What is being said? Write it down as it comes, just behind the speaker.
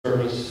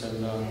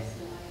And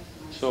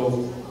so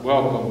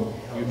welcome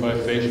you by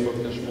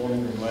Facebook this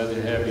morning. We're glad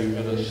to have you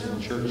with us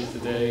in church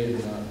today.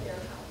 And,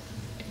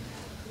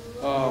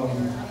 got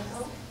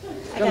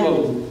a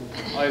little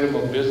item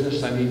of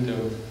business I need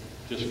to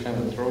just kind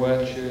of throw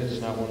at you. It's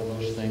not one of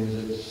those things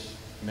that's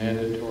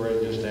mandatory.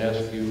 I just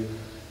ask you.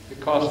 It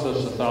cost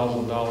us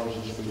 $1,000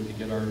 this week to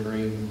get our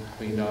drain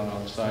cleaned out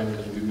outside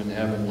because we've been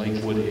having Lake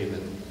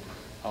Woodhaven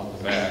out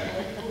the back.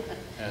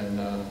 And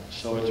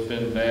so it's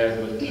been bad,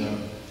 but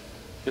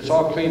it's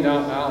all cleaned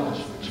out now.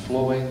 It's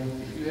flowing.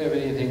 If you have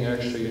anything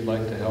extra you'd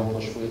like to help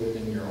us with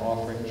in your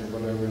offerings or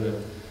whatever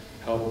to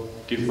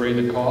help defray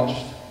the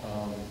cost,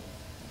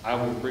 I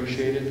would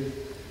appreciate it.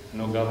 I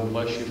know God will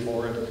bless you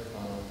for it.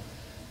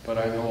 But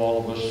I know all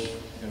of us,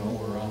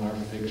 we're on our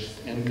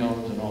fixed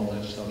incomes and all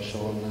that stuff,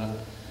 so I'm not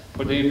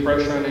putting any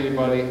pressure on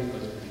anybody,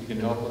 but if you can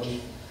help us,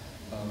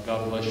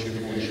 God bless you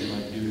for what you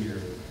might do here.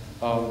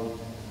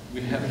 We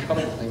had a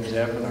couple of things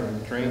happen. Our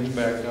drain's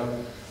backed up.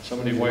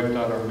 Somebody wiped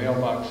out our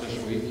mailbox this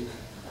week,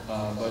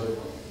 but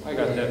I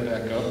got that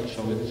back up,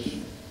 so it's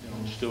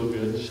still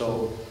good.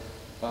 So,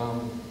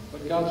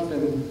 but God's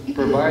been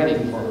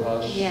providing for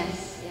us year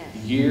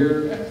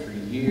after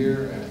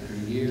year after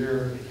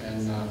year,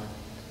 and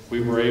we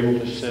were able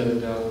to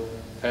send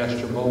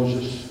Pastor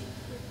Moses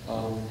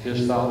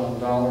his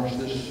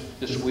 $1,000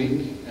 this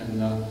week,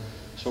 and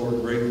so we're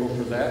grateful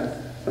for that.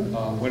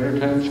 Winter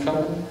time's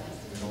coming.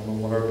 We don't know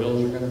what our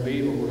bills are going to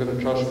be, but we're going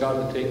to trust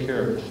God to take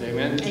care of us.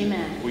 Amen?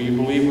 Amen. Will you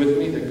believe with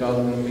me that God's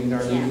going to meet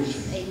our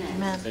needs?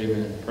 Amen.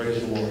 Amen.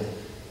 Praise the Lord.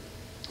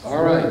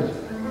 All right.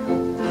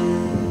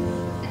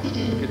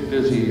 Get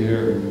busy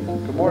here.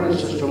 Good morning,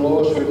 Sister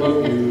Lois. We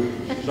love you.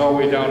 She's all the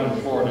way down in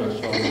Florida,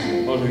 so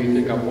those of you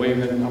think I'm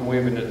waving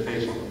at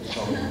Facebook.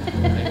 So,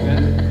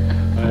 amen.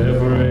 I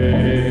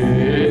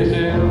praise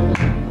Him,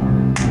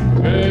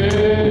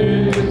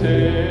 praise Him,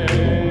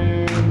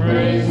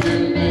 praise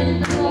Him in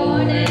the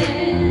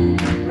morning,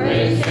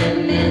 praise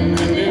Him in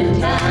the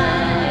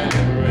noontime,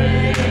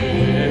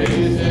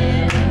 praise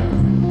Him,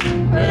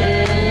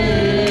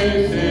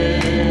 praise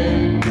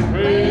Him,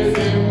 praise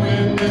Him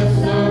when the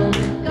sun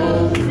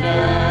goes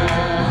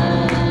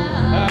down.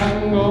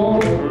 I'm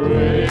gonna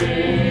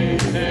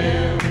praise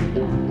Him,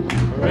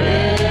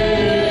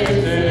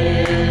 praise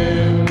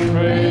Him,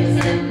 praise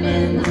Him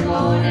in the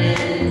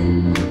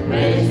morning,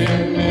 praise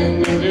Him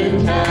in the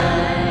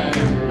noontime,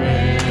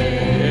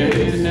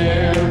 praise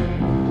Him,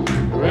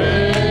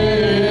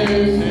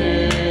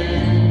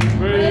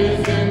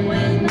 praise Him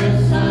when the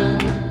sun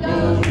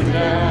goes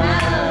down.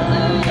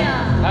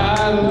 I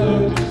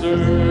love to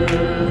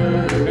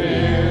serve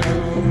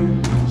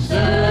Him,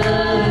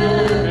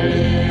 serve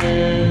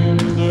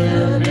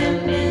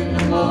Him in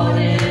the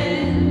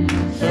morning,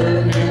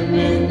 serve Him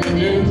in the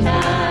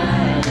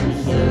noontime,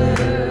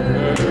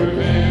 serve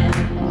Him,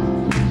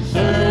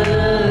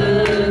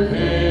 serve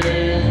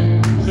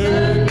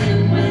Him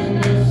when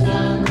the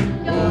sun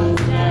goes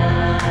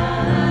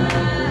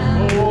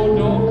down. Oh,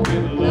 don't we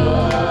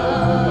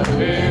love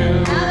Him?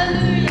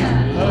 Hallelujah.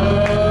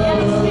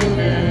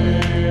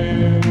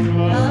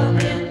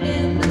 Love Him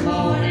in the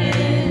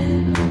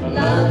morning,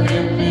 love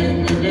Him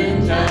in the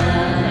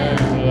noontime,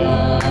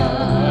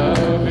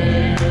 love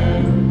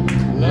Him,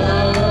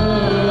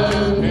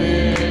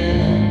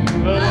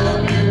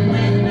 love Him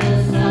when the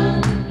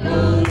sun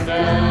goes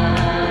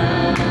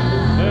down.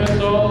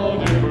 Let's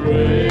all do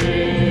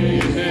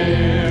praise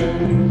Him,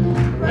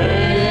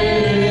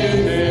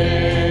 praise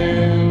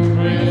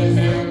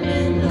Him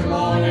in the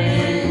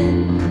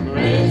morning,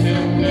 praise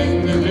Him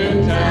in the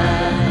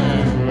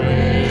noontime,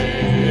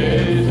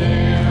 praise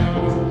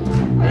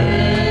Him,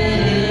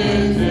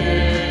 praise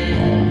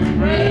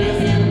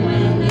Him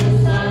when the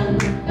sun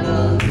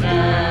goes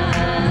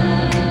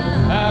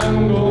down. I'm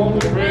gonna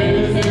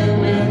praise Him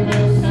when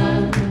the sun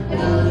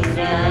goes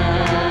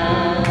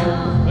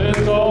down.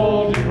 Let's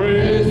all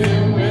praise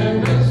Him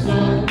when the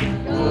sun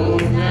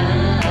goes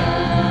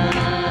down.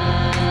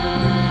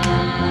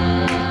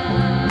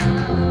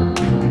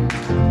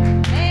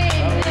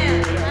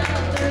 Amen.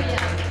 Hallelujah.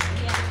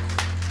 Yes.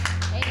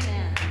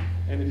 Amen.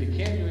 And if you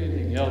can't do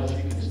anything else, you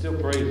can still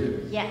praise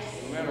Him. Yes.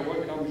 No matter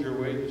what comes your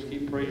way, just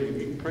keep praising.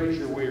 You can praise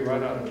your way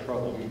right out of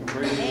trouble. You can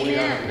praise your way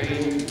out of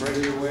pain. You can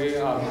praise your way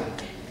out of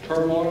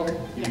turmoil.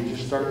 You can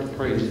just start to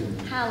praise Him.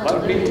 A lot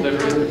of people that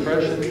are in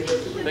depression,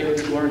 they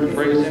can learn to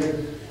praise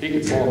Him. He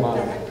can pull them out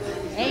of it.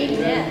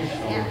 Amen. So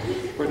Yeah.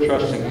 we're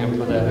trusting Him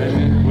for that.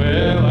 Amen.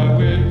 Well, I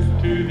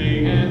went to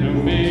the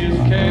enemy's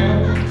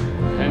camp,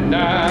 and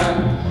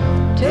I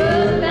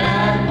Took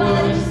back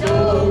what He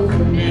stole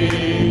from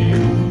me.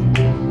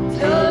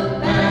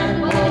 Took back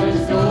what He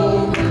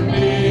stole from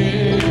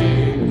me.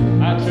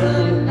 I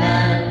took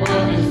back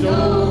what He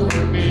stole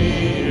from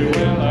me.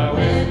 Well, I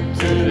went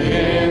to the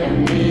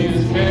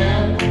enemy's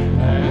camp,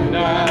 and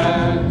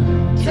I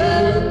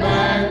Took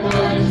back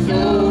what He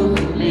stole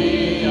from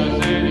me. I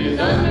said He's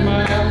under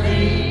my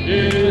feet.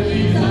 Yes,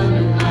 He's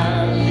under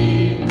my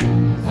feet.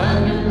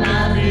 Under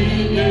my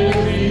feet. Yes,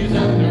 He's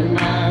under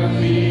my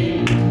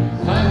feet.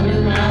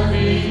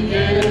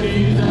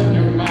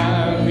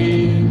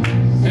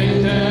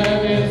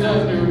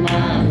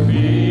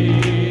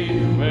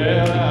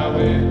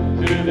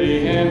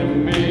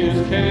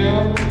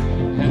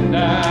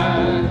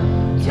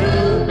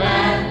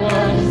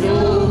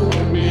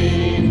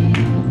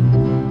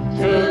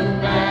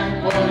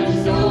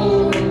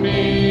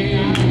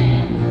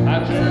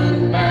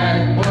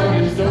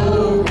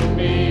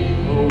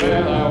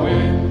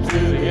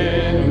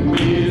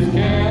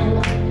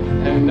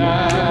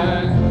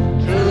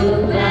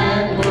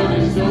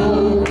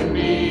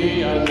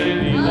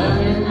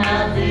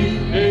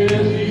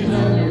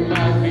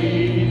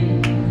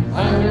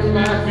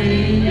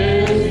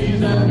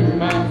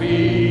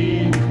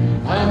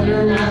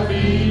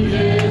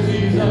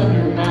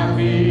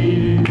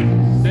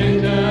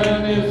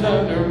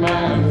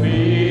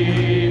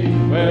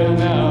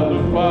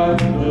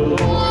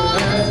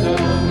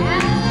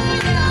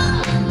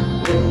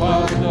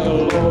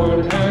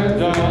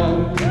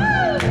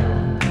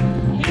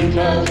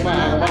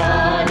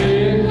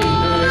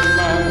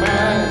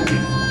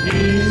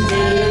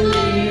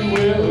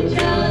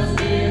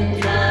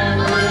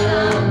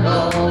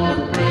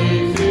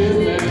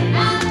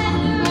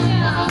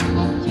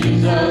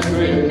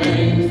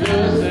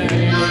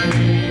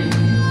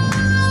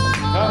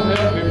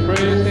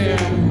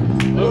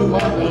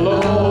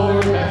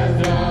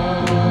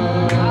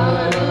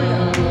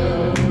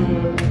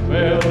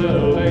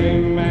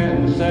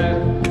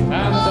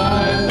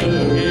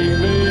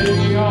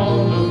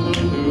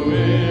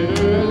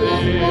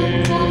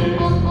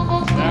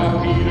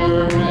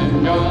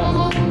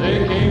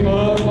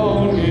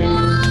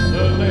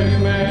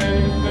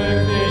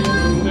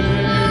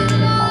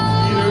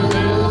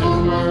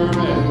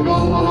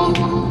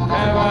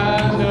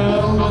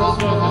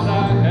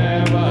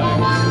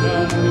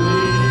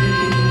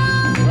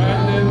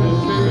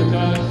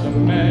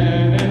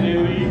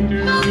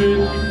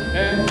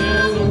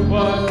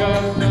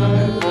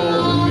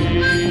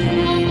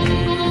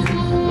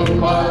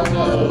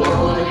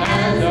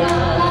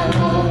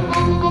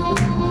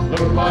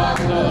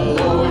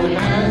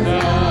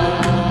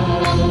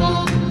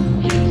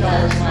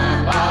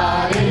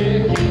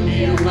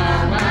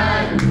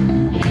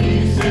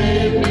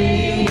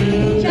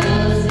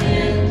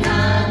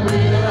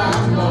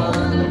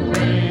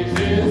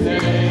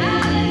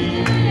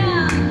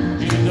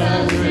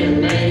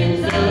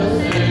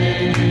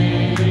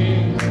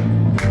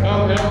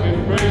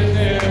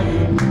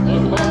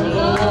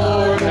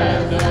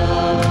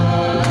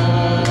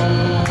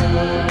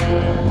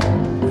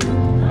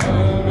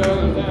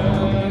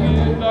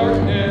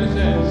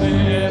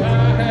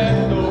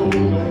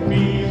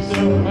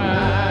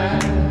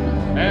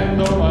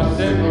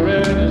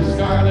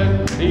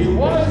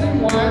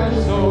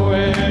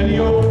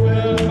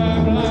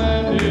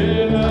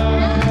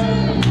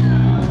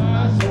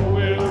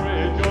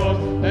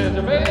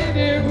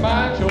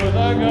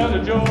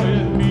 of joy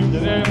and peace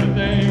and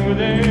everything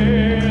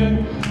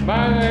within.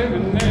 My name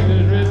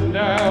is written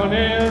down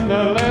in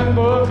the Lamb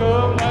Book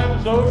of Life.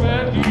 I'm so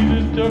glad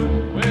Jesus took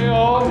away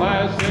all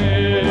my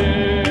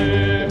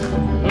sin.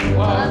 Look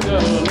what the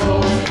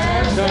Lord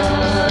has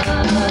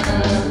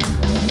done.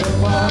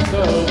 Look what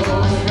the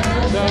Lord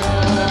has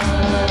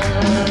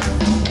done.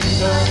 He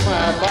took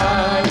my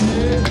body,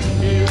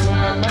 He healed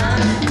my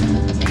mind.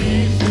 He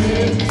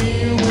said He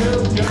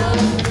will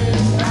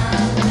justify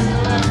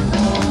my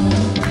soul.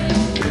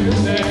 His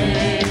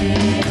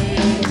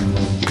name,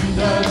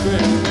 Jesus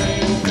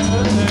remains the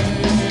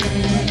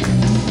same.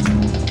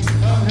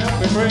 Come help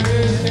me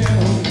praise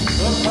Him.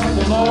 Look what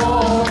the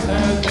Lord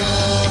has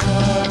done.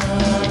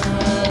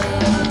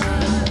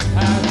 I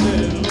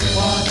said, look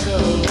what the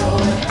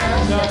Lord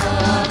has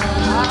done.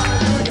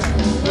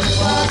 Look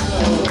what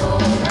the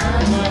Lord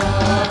has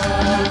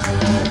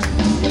done.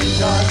 He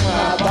touched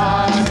my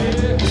body,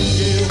 He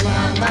healed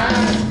my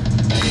mind.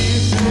 He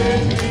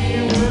said He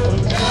will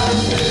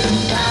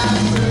justify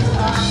me.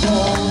 I'm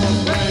gonna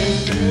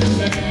praise His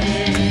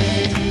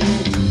name.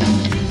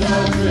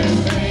 Jesus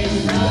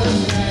remains the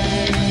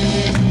same.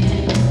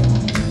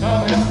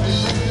 Come help me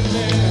praise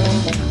Him.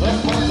 Look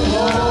what the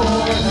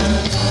Lord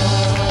has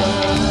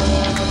done.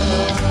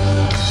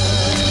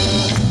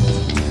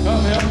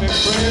 Come help me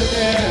praise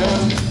Him.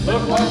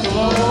 Look what the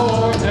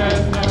Lord has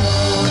done.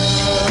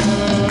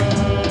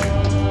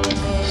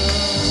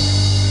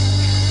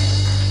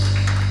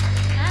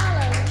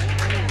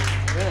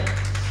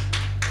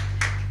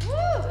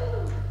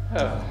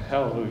 Oh,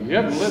 hallelujah. You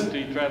haven't lived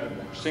till you try to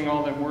sing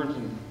all them words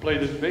and play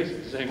this bass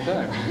at the same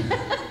time.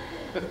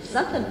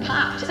 Something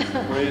popped.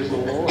 Praise the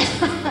Lord.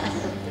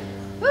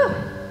 Woo.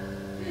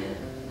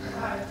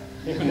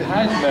 Even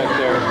Hyde's back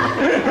there.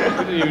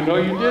 I didn't even know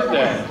you did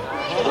that.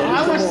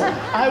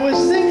 I was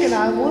thinking,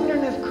 I'm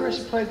wondering if Chris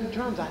played the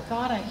drums. I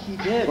thought he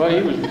did. Well,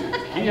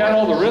 he had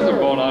all the rhythm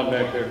going on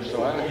back there,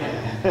 so I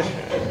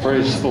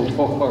praise the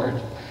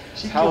Lord.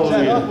 She keeps that up,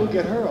 Hallelujah. we'll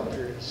get her up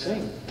here to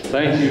sing.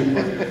 Thank you.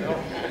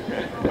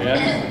 Yeah, I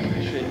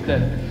appreciate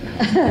that.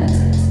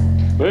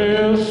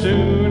 Well,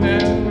 soon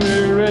and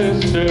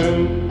very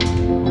soon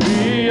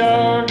we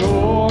are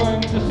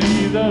going to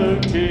see the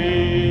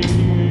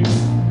King.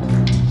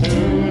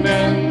 Soon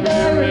and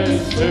very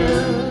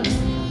soon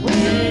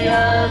we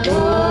are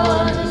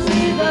going to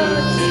see the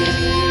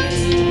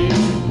King.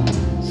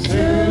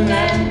 Soon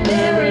and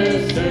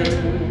very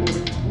soon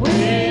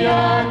we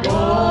are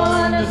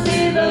going to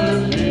see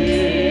the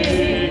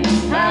King.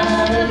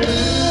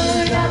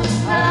 Hallelujah,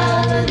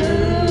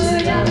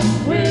 hallelujah,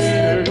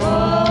 we're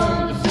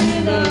going to see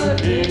the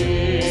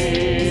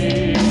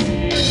King.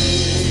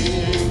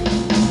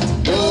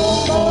 No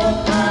more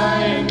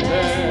crying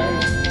then,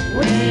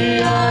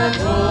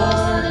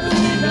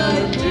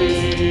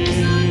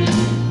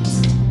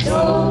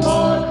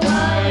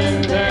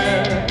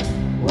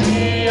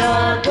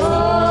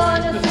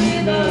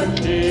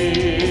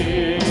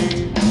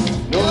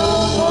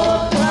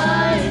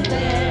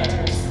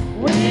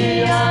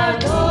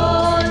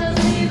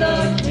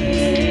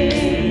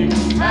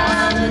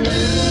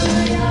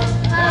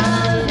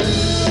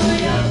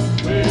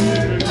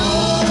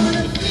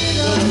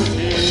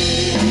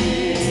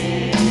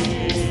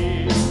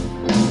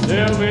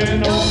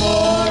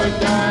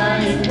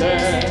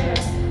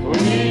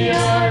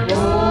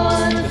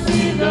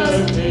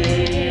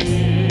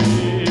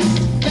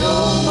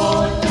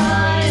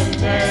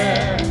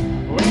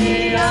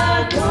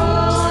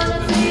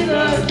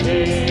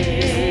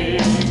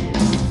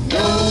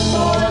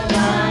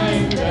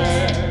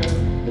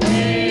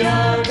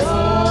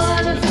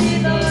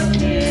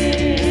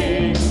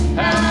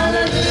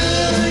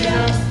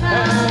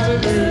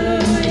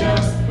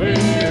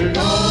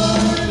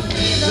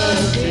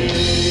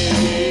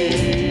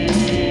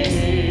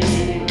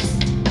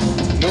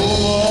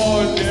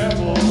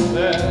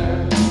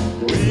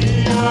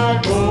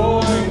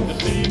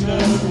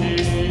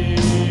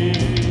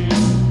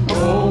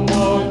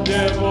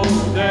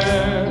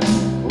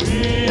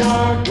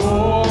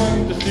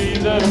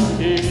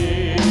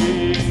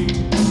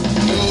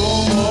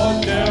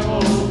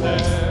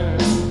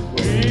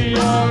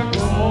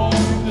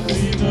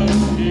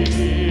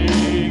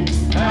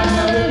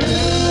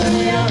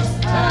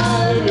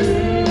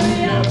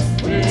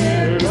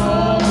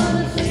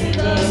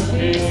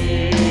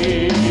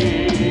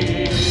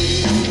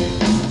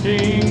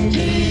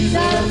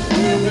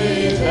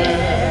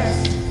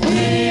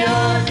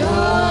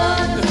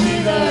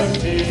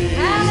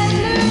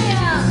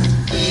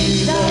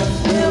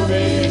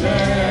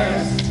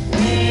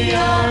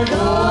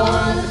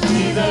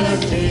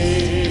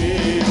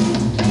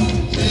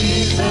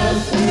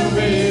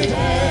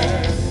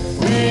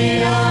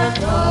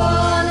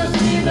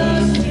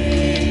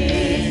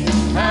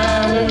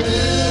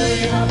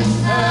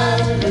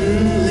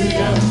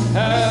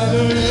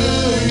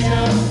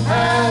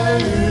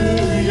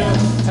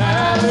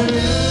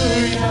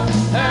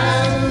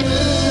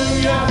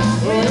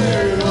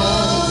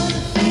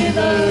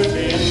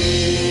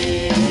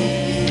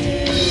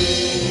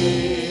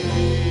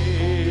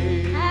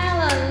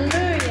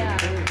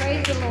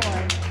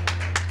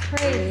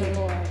 Praise the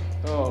Lord.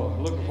 Oh,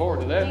 looking forward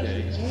to that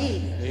day. Thank you,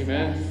 Jesus.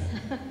 Amen.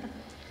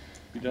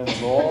 Be done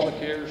with all the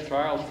cares,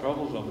 trials,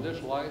 troubles of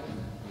this life.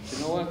 But you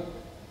know what?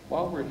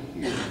 While we're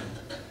here,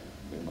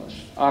 we must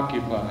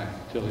occupy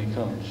till He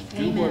comes.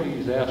 Do what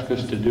He's asked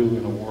us to do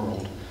in a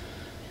world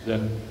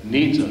that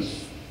needs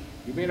us.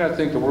 You may not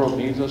think the world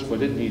needs us,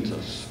 but it needs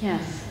us.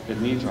 Yes.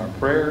 It needs our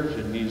prayers.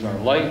 It needs our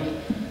light.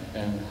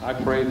 And I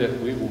pray that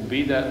we will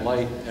be that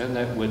light and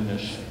that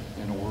witness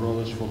in a world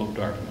that's full of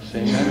darkness.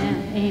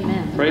 Amen.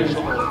 Amen. Praise the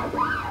Lord.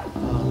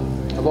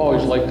 I've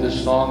always liked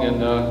this song,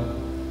 and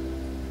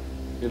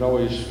it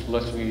always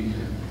lets me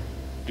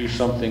do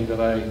something that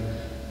I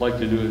like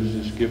to do, is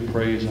just give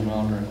praise and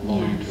honor and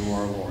glory to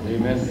our Lord.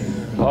 Amen.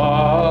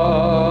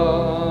 Father,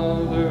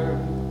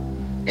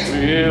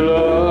 we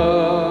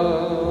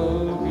love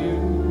you.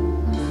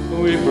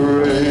 We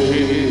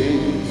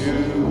praise you.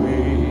 We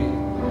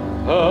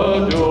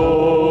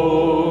adore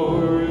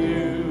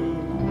you.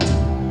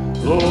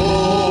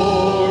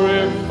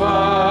 Glorify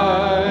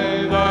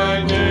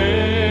thy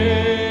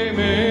name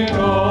in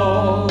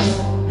all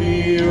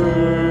the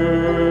earth.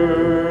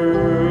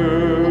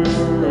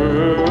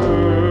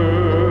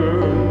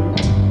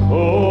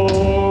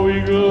 Oh,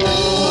 we glorify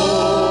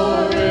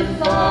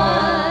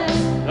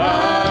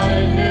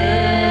thy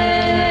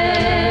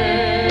name.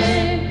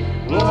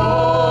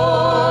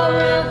 Glorify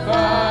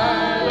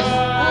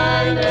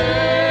thy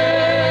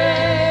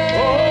name.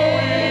 Oh,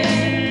 we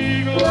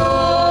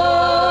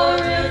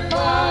glorify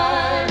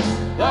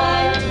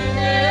thy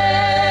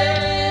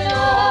name in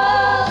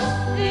all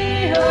the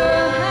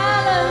earth.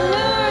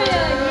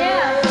 Hallelujah.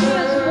 Yes, He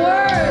is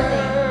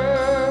worthy.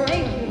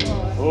 Thank you,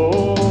 Lord.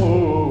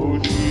 Oh,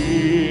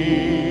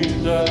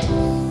 Jesus,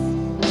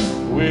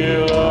 we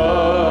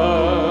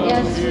love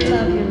Yes, we you.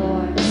 love you,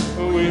 Lord.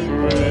 We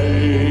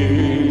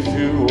praise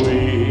you. We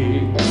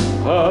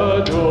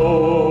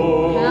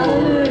adore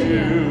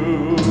Hallelujah.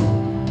 you.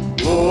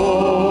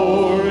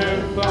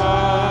 Glorify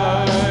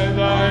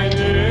thy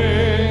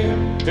name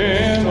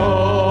in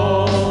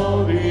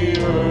all the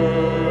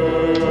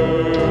earth.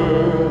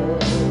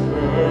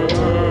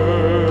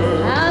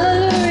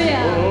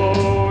 Hallelujah.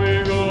 Oh, we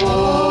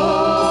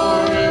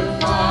glorify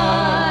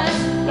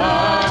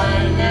thy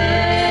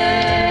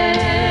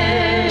name.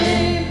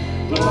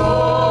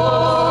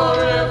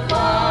 Glorify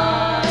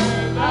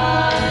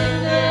thy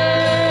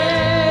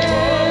name.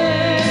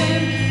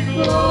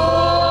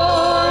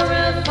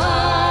 Glorify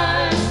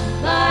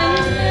thy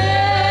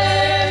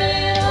name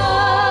in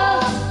all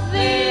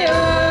the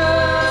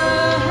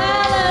earth.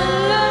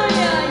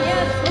 Hallelujah.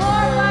 Yes,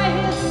 glorify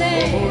His Oh,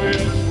 name.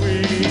 yes, we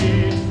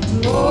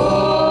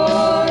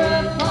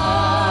glorify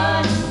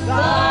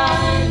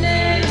thy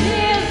name. He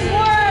is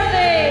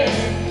worthy.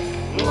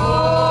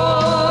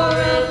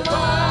 Glorify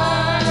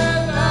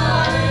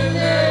thy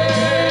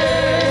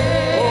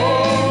name.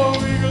 Oh,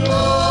 we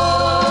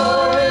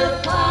glorify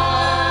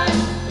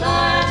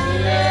thy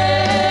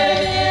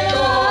name in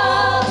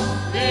all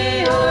the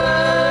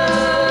earth.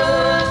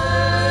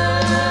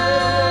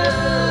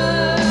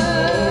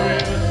 Oh,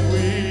 yes,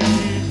 we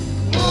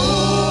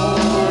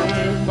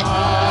glorify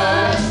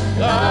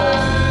thy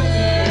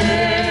name.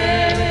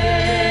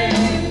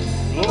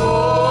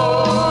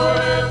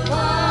 Glorify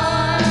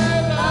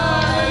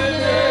thy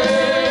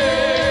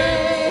name.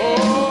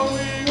 Oh,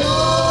 we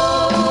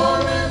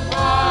glorify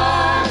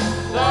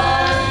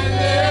thy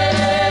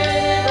name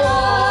in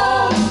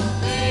all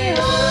the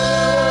earth.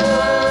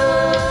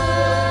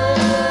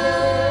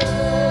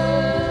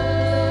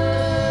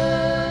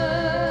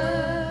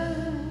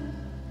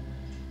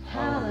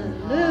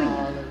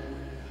 Hallelujah.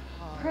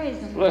 Praise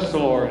the Lord. Bless the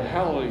Lord.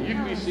 Hallelujah. You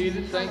can be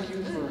seated. Thank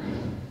you for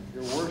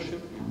your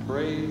worship, your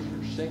praise,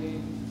 your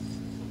singing.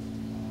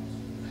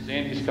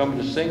 Sandy's coming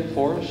to sing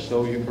for us,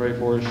 so you pray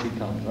for her as she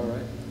comes, all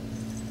right?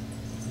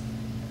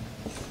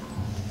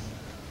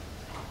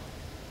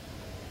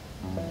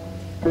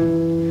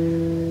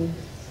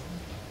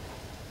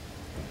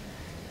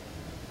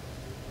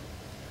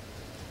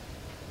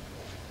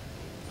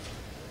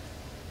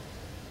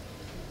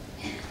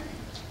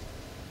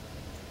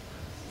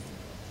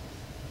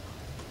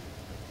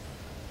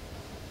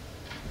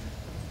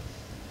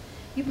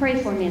 You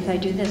pray for me as I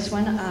do this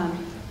one.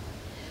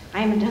 I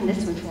haven't done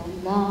this one for a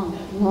long,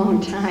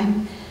 long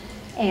time.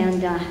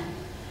 And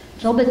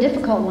it's a little bit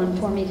difficult one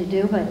for me to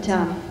do, but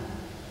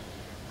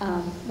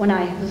when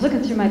I was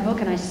looking through my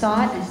book and I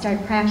saw it and I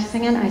started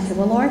practicing it, I said,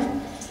 well, Lord,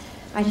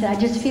 I said, I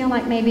just feel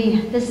like maybe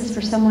this is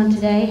for someone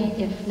today,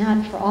 if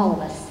not for all of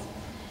us.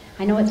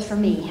 I know it's for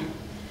me.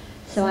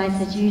 So I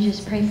said, you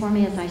just pray for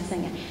me as I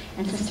sing it.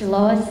 And Sister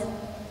Lois,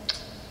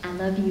 I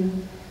love you.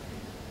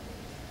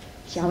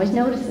 She always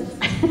notices.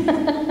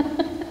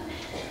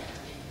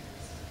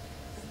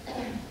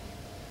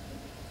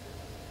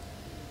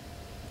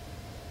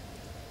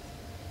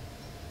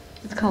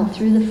 It's called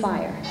Through the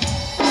Fire.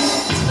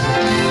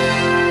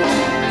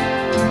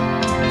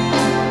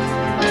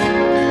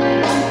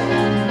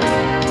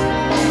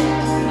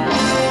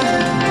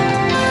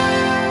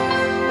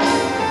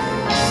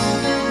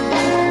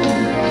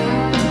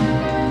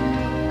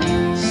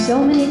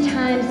 So many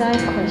times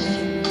I've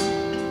questioned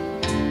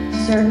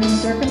certain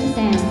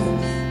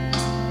circumstances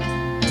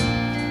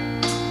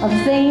of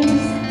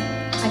things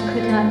I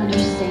could not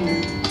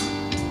understand.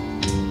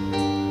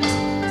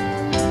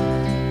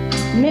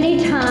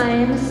 Many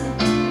times,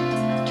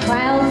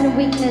 trials and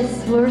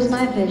weakness blurs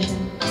my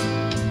vision,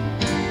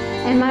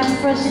 and my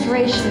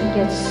frustration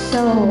gets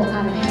so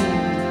out of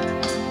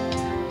hand.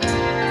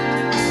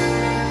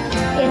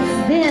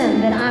 It's then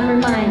that I'm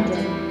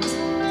reminded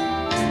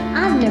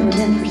I've never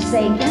been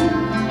forsaken.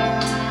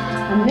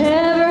 I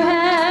never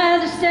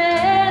had to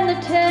stand the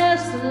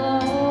test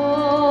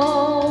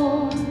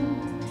alone.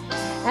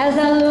 As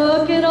I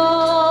look at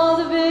all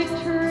the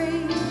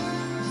victory,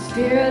 the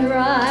Spirit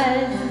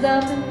rises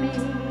up in me.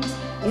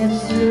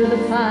 It's through the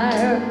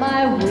fire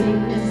my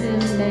weakness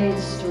is made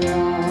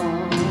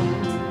strong.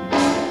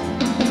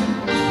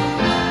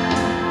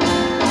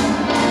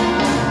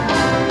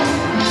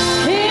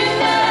 He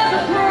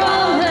never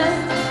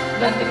promised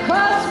that the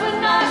cross would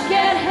not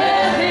get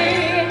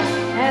heavy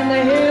and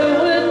the hill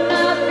would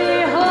not be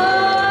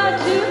hard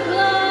to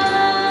climb.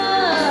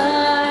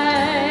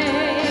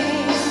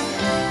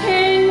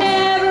 He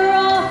never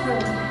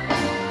offered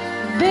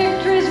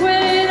victories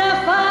without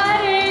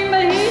fighting,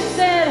 but he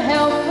said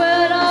help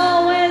would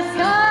always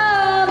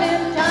come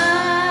in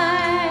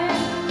time.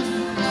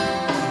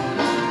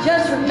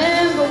 Just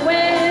remember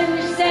when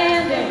you're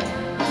standing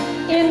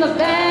in the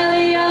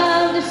valley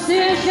of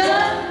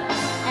decision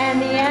and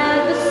the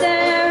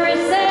adversary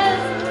says,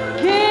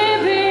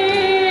 give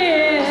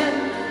in,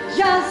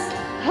 just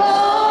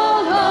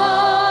hold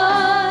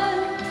on.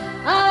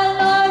 Our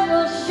Lord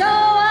will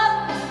show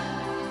up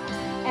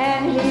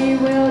and he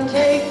will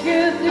take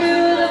you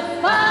through the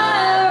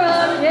fire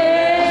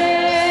again.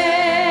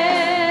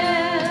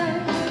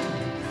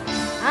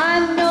 I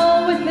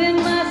know within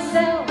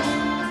myself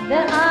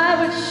that I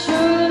would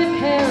surely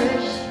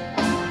perish,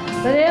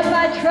 but if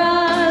I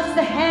trust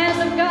the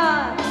hand of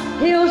God,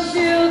 he'll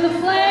shield the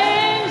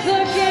flames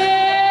again.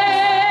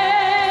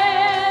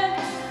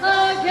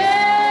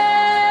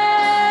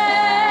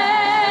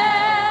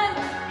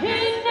 He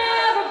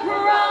never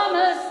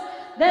promised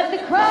that the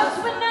cross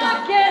would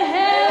not get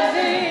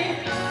heavy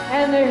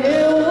and the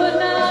hill would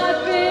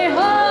not be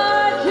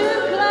hard to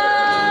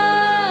climb.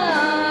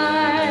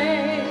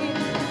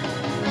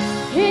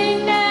 He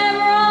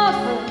never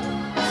offered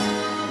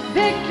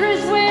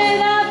victories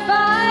without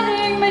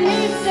fighting, but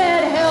he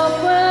said help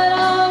would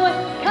always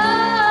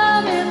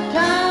come in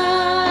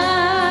time.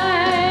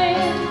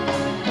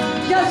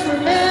 Just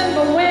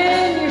remember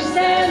when you're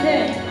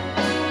standing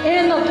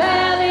in the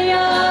valley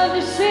of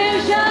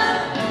decision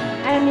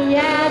and the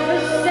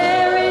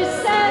adversary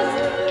says,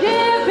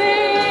 give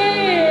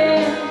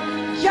in,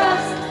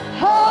 just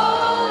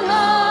hold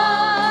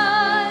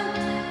on.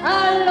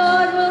 Our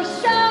Lord will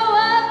show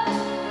up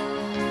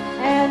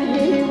and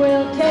he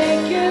will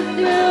take you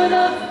through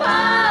the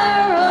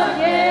fire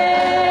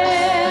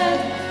again.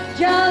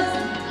 Just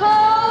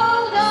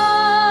hold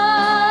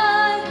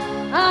on.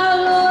 Our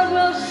Lord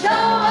will show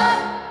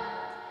up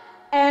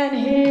and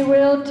he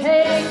will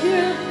take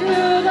you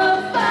through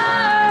the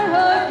fire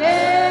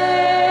again.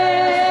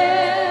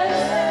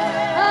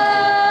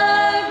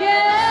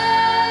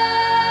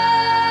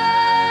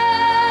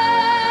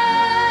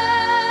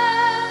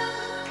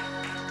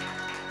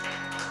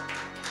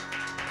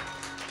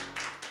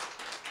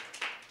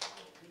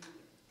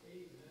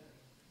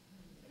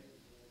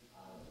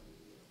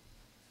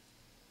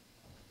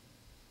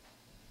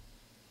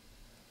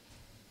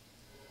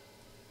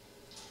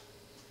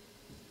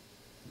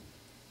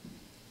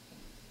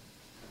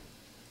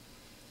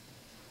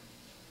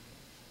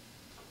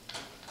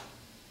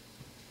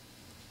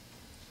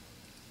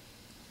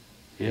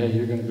 Yeah,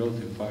 you're going to go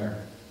through fire.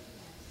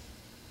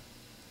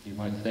 You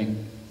might think,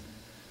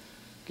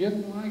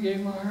 I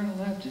gave my heart and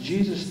life to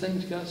Jesus,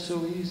 things got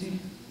so easy.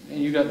 And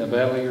you got in the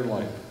battle of your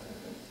life.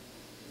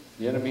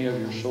 The enemy of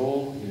your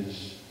soul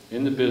is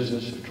in the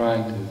business of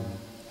trying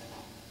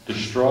to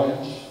destroy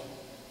us,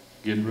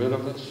 get rid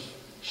of us,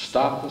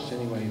 stop us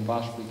any way he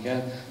possibly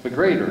can. But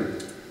greater,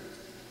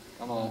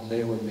 come on, say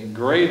it with me,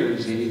 greater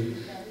is he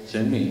that's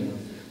in me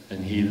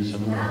than he that's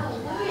in the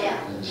world.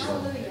 And so,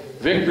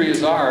 victory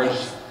is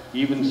ours,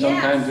 even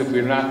sometimes if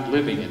we're not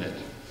living in it.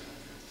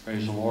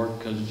 Praise the Lord,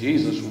 because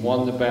Jesus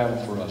won the battle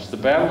for us. The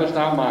battle is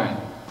not mine,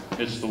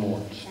 it's the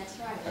Lord's. That's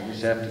right. I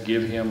just have to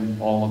give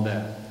him all of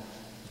that.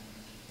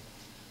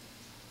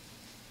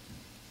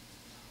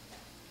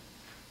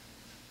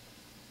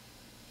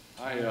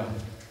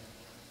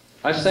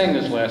 I sang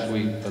this last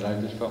week, but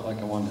I just felt like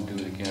I wanted to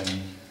do it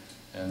again.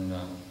 And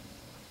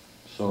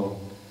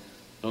so,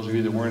 those of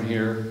you that weren't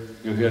here,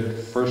 you'll hear it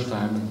the first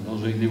time. And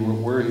those of you that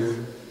were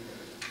here,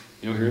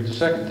 you'll hear it the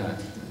second time.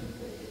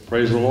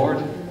 Praise the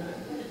Lord.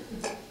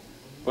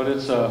 But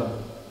it's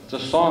a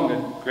song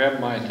that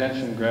grabbed my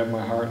attention, grabbed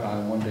my heart.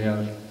 One day I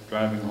was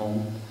driving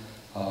home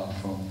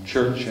from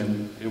church,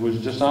 and it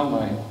was just on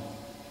my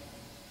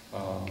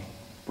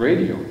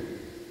radio.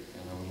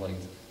 And I was like,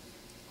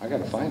 I got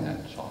to find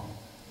that song.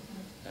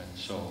 And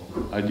so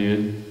I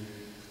did.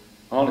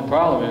 The only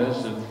problem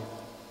is that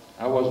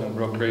I wasn't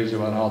real crazy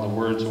about how the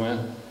words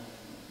went.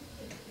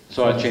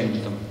 So I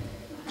changed them.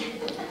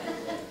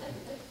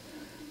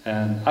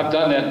 And I've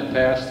done that in the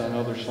past on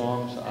other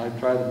songs. I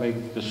try to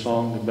make the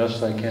song the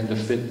best I can to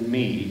fit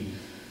me.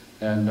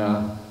 And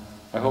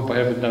I hope I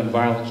haven't done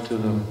violence to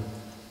the,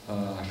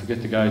 I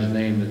forget the guy's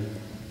name that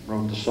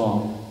wrote the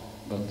song,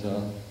 but,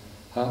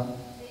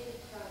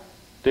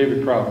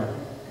 David Crowder.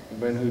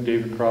 Anybody know who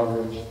David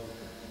Crowder is?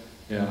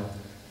 Yeah.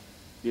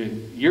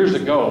 Years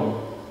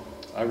ago,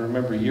 I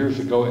remember years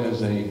ago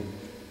as a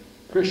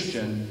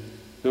Christian,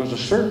 there was a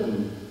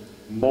certain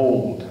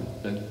mold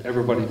that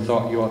everybody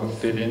thought you ought to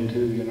fit into,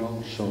 you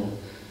know. So,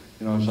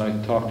 you know, as I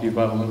talked to you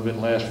about a little bit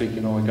last week,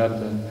 you know, I got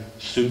the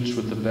suits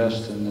with the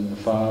vest and then the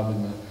fob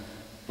and the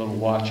little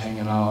watch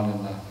hanging out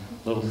and the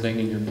little thing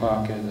in your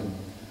pocket and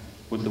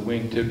with the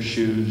wingtip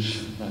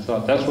shoes. And I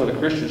thought, that's what a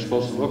Christian's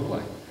supposed to look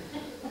like.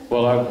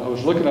 Well, I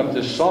was looking up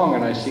this song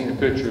and I seen a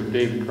picture of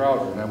David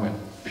Crowder and I went,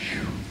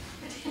 phew.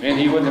 And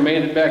he wouldn't have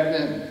made it back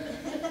then.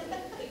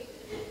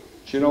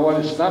 But you know what?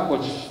 It's not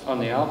what's on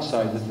the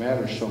outside that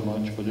matters so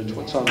much, but it's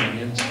what's on the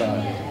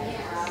inside.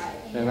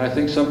 And I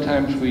think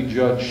sometimes we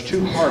judge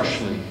too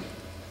harshly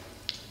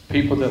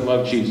people that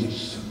love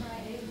Jesus.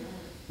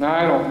 Now,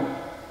 I don't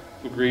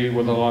agree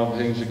with a lot of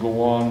things that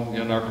go on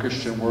in our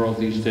Christian world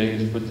these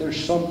days, but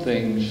there's some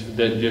things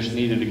that just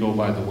needed to go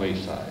by the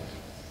wayside.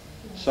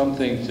 Some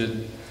things that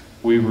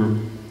we were,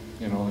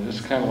 you know,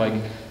 it's kind of like,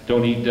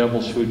 don't eat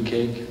devil's food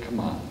cake. Come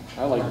on,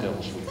 I like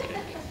devil's food cake.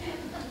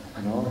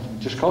 You know,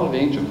 just call it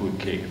angel food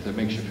cake if that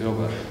makes you feel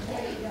better.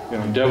 You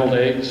know, deviled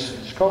eggs,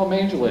 just call them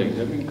angel eggs.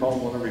 I mean, you can call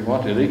them whatever you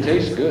want to. They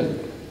taste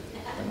good.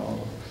 You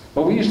know,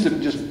 but we used to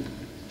just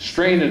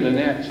strain in the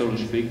net, so to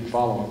speak,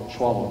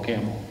 swallow a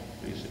camel.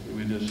 Basically,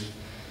 we just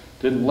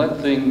didn't let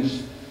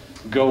things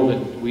go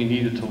that we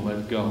needed to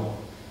let go.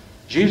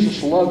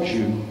 Jesus loves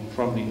you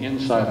from the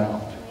inside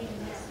out.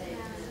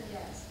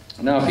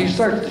 Now, if he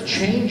starts to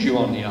change you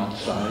on the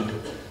outside,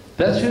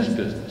 that's his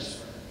business.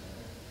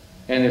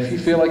 And if you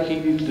feel like he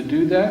needs to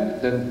do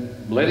that, then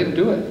let him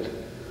do it.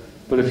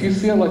 But if you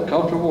feel like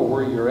comfortable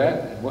where you're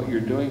at and what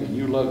you're doing and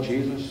you love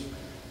Jesus,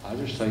 I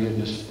just tell you,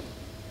 just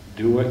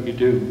do what you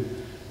do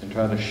and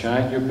try to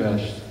shine your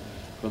best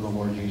for the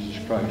Lord Jesus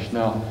Christ.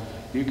 Now,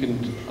 you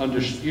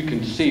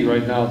can see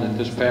right now that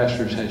this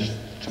pastor has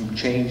some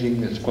changing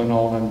that's going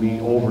on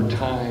me over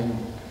time,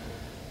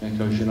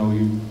 because you know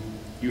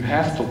you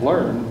have to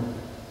learn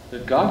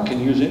that God can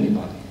use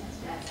anybody.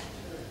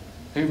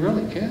 He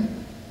really can.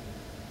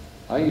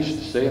 I used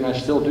to say, and I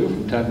still do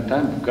from time to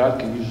time, if God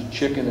can use a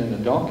chicken and a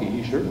donkey,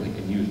 he certainly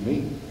can use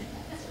me.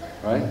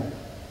 Right?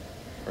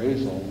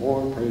 Praise the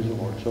Lord, praise the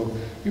Lord. So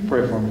you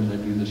pray for me as I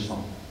do this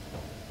song.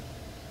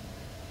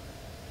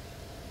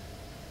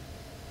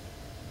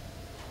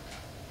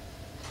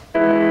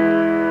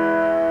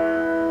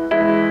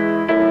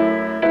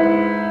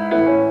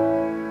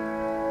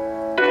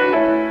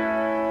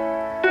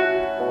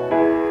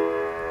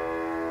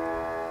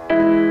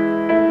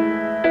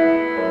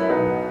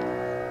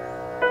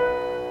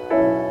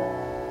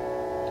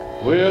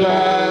 Well,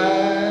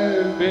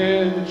 I've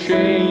been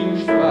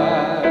changed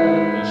by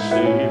the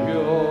Savior,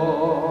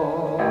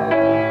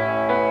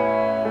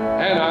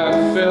 and I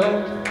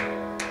felt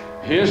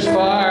his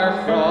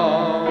fire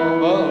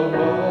from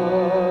above,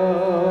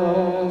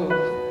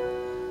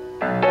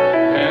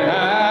 and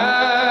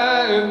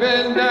I've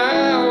been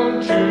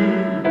down to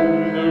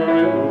the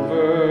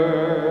river.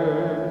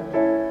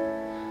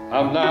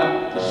 I'm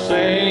not the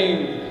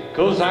same,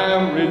 'cause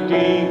I'm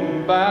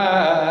redeemed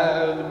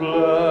by the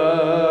blood.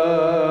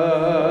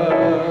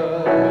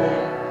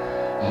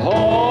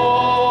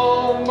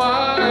 All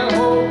my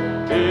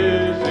hope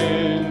is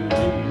in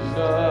Jesus.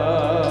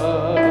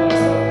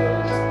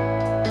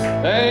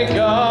 Thank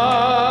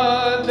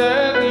God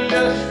that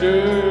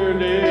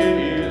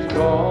yesterday is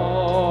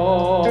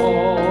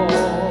gone,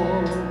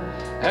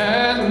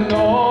 and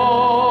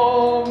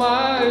all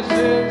my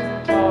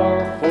sins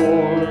are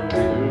forgiven.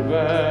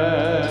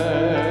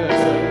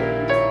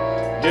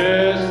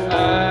 Yes,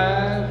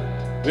 I've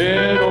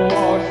been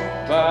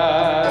washed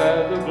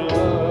by the blood.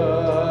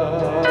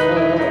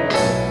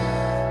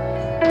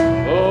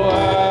 Oh, I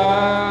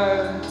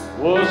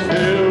was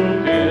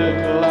held in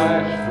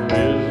life's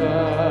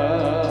prison,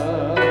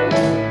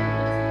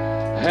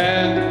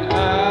 and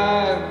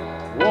I've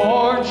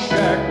worn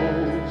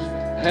shackles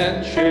and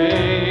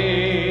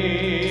chains,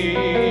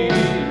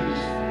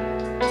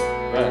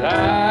 but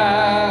I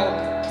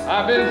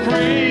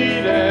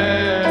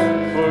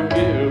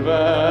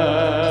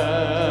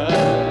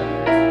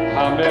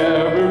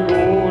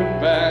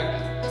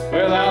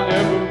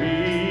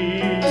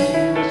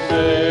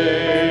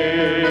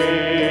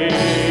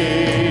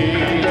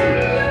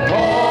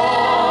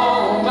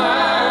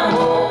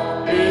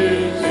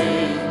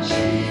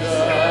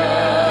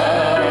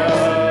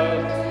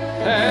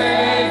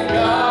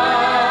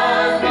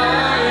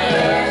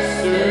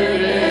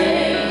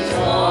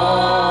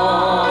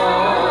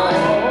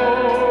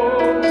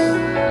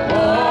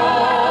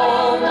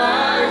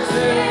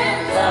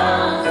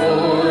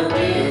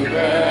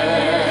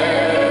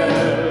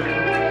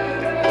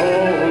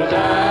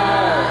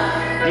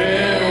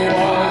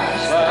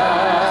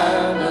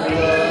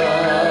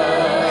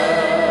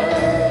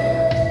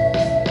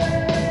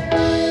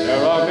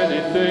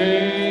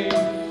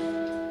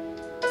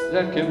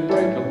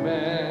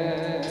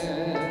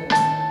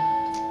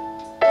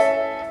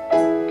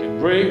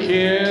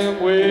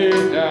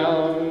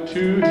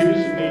to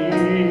his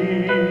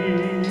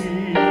knees.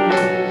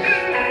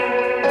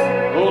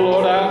 Oh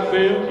Lord, I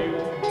failed you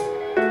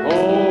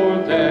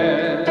more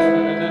than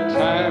a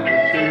time or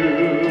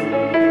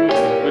two,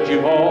 but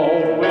you've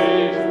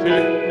always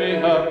picked me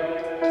up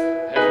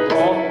and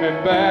brought me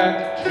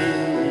back to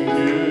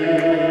you.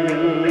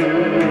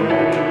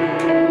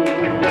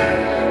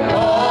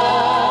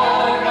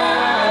 All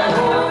my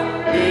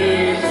hope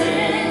is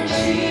in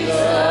Jesus.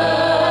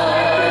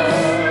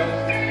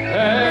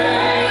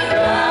 Thank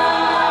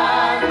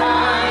God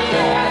my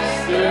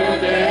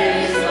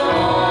yesterday's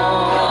gone.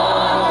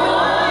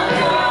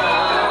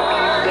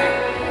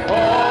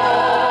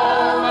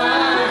 All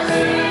my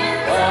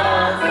sins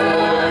are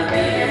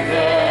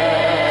forgiven.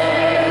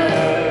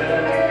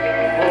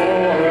 For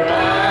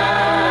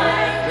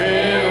I've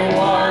been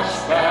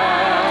washed by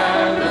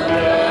the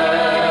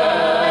blood.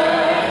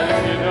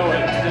 You know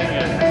it, sing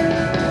it.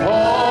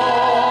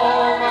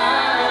 All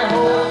my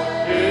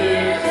hope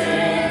is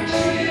in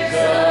Jesus.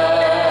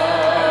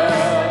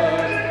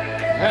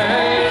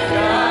 Thank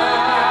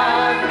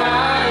God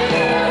my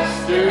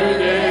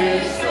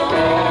yesterday's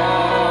gone.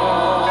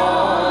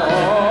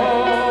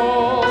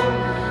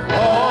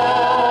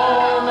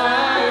 All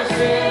my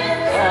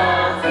sins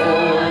are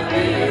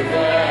forgiven.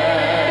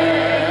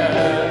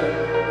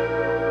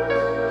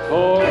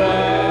 For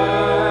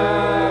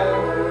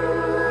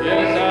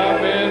yes, I've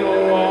been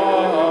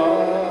washed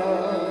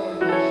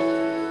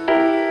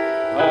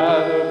by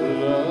the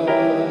blood.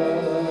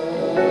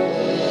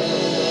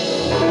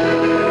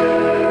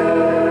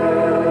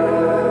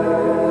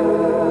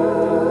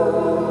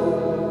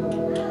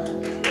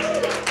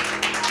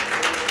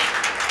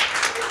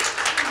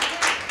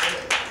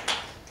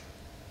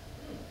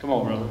 Come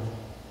on, brother.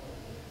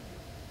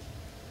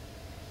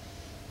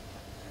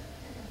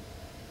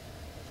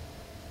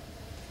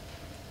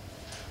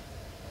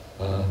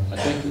 I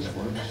think this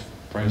works.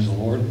 Praise the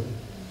Lord.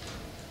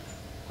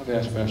 I've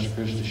asked Pastor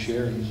Chris to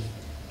share.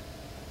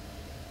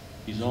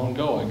 He's on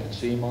go. I can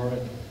see him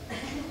already.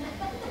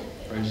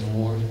 Praise the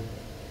Lord.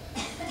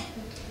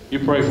 You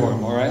pray for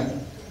him, all right?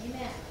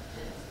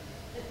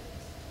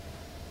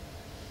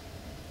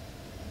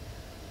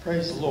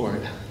 Praise the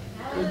Lord.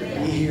 Good to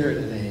be here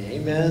today.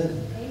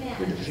 Amen.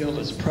 Good to feel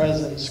His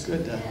presence.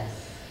 Good to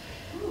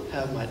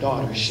have my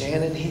daughter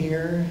Shannon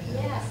here.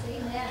 And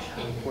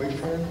my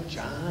boyfriend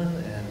John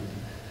and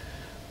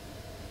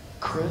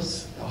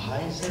Chris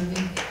Elheisen.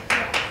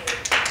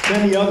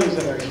 Many others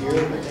that are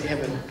here, but they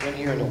haven't been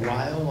here in a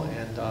while,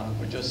 and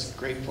we're just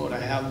grateful to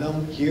have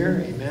them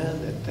here. Amen.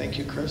 And thank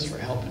you, Chris, for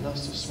helping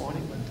us this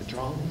morning with the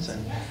drums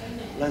and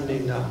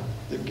lending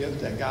the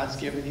gift that God's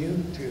given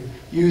you to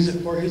use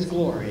it for His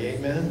glory.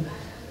 Amen.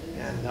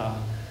 And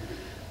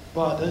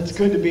but it's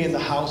good to be in the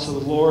house of the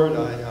Lord.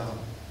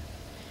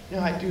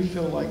 I do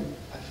feel like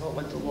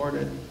the Lord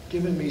had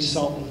given me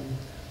something.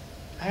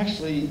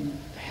 Actually,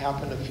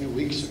 happened a few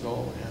weeks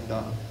ago,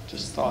 and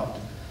just thought,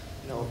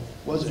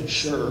 wasn't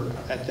sure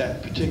at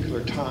that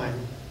particular time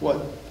what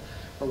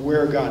or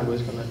where God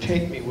was going to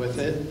take me with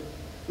it.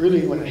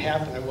 Really, when it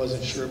happened, I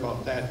wasn't sure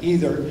about that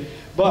either.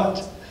 But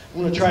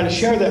I'm going to try to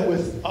share that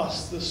with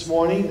us this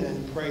morning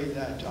and pray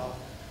that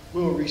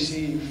we'll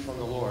receive from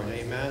the Lord.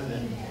 Amen.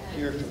 And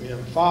hear from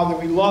Him. Father,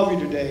 we love you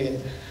today,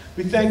 and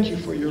we thank you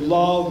for your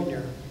love and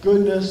your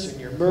goodness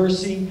and your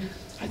mercy.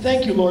 I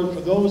thank you, Lord,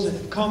 for those that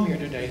have come here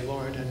today,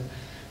 Lord, and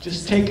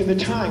just taking the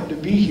time to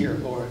be here,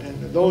 Lord,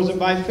 and those that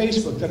by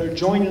Facebook that are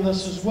joining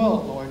us as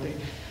well, Lord.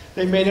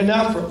 They made an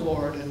effort,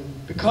 Lord, and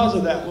because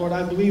of that, Lord,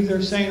 I believe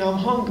they're saying, I'm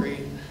hungry,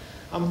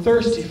 I'm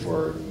thirsty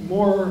for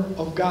more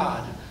of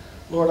God.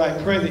 Lord,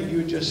 I pray that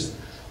you just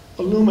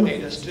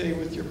illuminate us today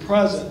with your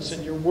presence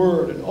and your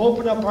word, and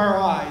open up our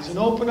eyes and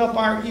open up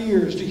our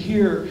ears to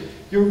hear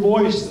your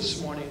voice this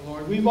morning,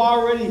 Lord. We've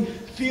already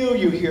feel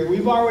you here.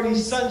 We've already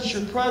sensed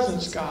your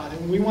presence, God,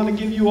 and we want to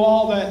give you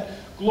all that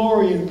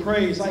glory and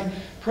praise. I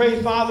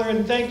pray, Father,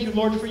 and thank you,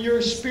 Lord, for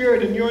your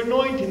spirit and your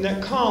anointing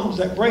that comes,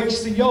 that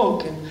breaks the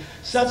yoke and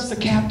sets the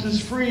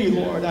captives free,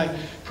 Lord. I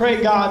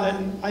pray, God,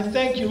 and I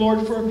thank you,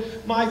 Lord, for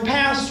my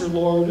pastor,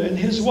 Lord, and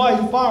his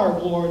wife,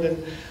 Barb, Lord.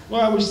 And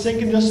Lord, I was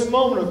thinking just a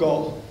moment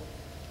ago,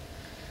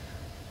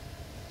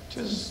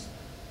 just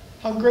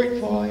how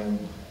grateful I am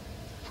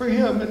for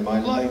him in my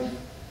life,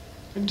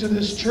 and to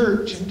this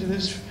church, and to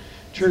this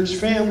church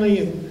family.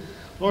 And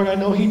Lord, I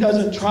know he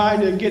doesn't try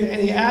to get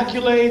any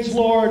accolades,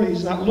 Lord.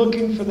 He's not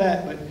looking for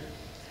that. But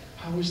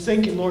I was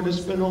thinking, Lord,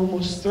 it's been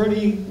almost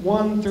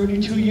 31,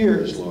 32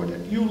 years, Lord,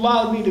 and you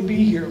allowed me to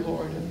be here,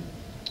 Lord. And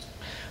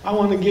I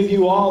want to give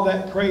you all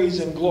that praise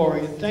and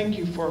glory. And thank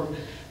you for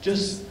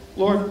just,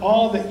 Lord,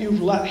 all that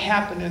you've let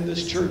happen in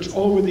this church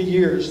over the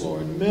years,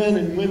 Lord. Men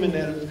and women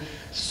that have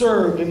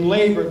served and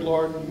labored,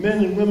 Lord.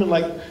 Men and women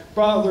like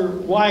Brother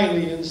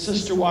Wiley and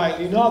Sister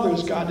Wiley and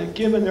others, God, that have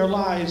given their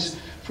lives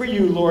for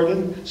you, Lord,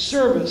 and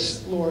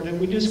service, Lord. And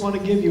we just want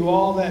to give you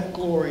all that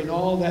glory and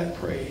all that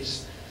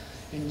praise.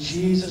 In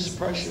Jesus'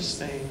 precious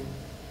name,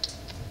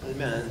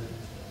 amen.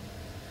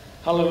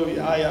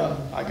 Hallelujah.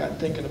 I got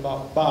thinking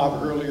about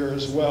Bob earlier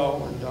as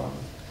well. And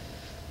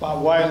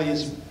Bob Wiley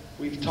has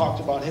we've talked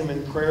about him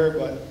in prayer,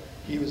 but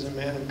he was a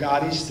man of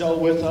God. He's still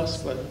with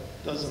us, but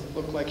doesn't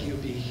look like he'll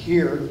be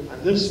here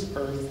on this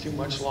earth too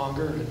much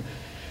longer. And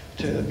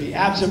to be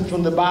absent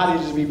from the body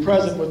is to be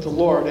present with the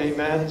Lord.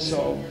 Amen.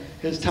 So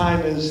his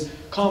time is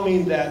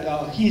coming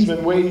that he's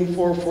been waiting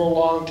for a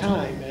long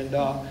time. And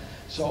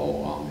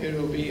so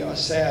it'll be a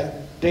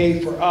sad day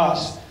for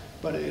us,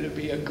 but it'll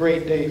be a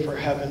great day for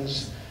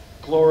heaven's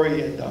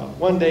glory. And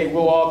one day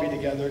we'll all be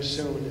together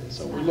soon. And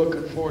so we're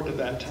looking forward to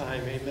that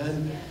time.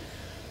 Amen.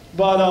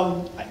 But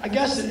I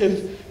guess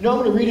if, I'm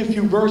going to read a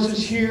few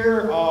verses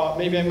here.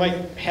 Maybe I might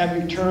have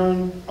you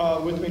turn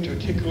with me to a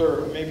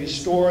particular maybe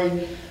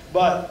story.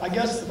 But I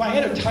guess if I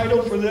had a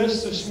title for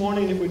this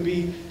morning, it would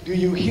be, Do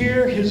You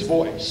Hear His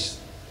Voice?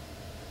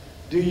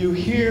 Do you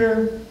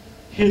hear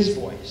His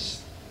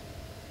voice?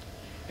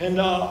 And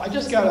I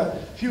just got a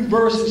few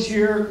verses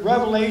here.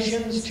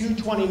 Revelations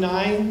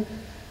 2:29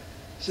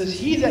 says,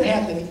 He that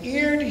hath an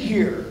ear to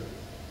hear,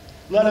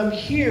 let him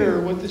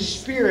hear what the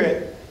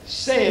Spirit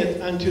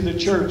saith unto the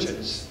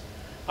churches.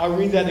 I'll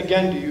read that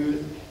again to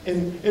you.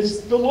 And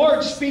it's the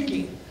Lord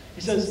speaking.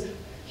 He says,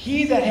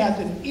 He that hath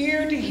an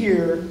ear to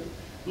hear,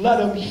 let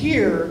him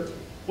hear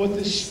what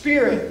the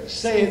Spirit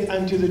saith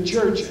unto the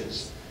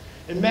churches.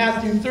 In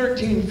Matthew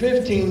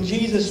 13:15,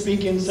 Jesus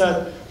speaking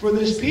said, For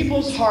this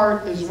people's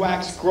heart is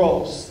waxed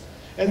gross,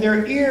 and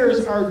their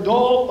ears are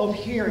dull of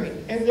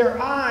hearing, and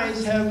their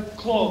eyes have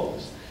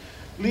closed.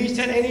 Lest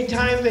at any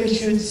time they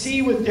should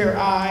see with their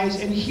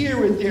eyes, and hear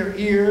with their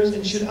ears,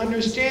 and should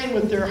understand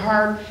with their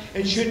heart,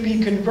 and should be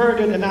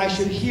converted, and I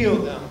should heal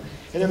them.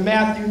 And in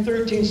Matthew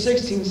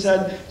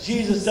 13:16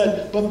 Jesus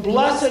said, But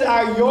blessed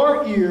are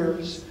your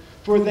ears,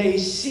 for they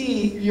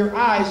see, your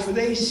eyes, for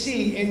they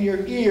see, and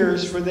your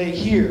ears, for they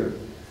hear.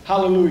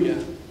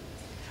 Hallelujah.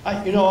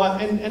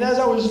 And as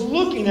I was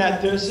looking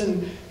at this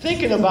and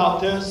thinking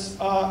about this,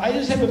 I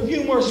just have a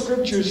few more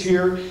scriptures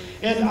here.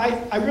 And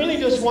I really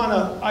just want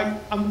to,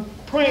 I'm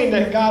praying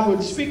that God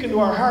would speak into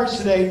our hearts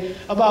today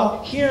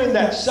about hearing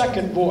that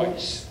second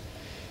voice.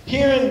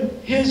 Hearing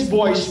His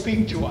voice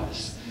speak to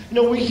us.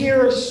 We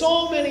hear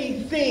so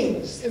many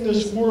things in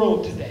this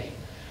world today.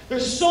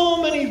 There's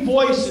so many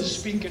voices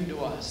speaking to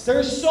us.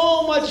 There's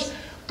so much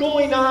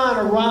going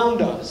on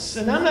around us.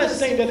 And I'm not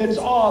saying that it's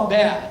all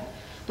bad.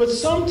 But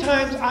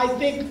sometimes I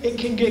think it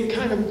can get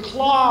kind of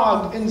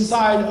clogged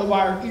inside of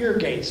our ear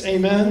gates.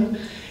 Amen?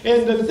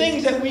 And the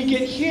things that we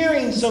get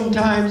hearing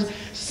sometimes,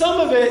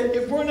 some of it,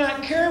 if we're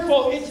not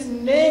careful, it's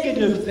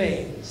negative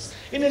things.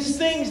 And it's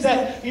things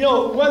that,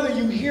 whether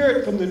you hear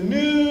it from the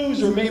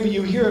news, or maybe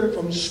you hear it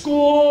from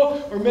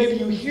school, or maybe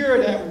you hear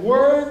it at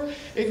work,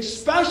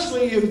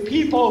 especially if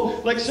people,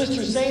 like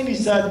Sister Sandy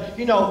said,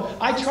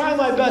 I try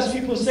my best.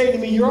 People say to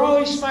me, you're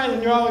always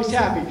smiling, you're always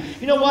happy.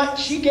 You know what?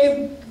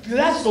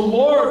 That's the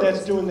Lord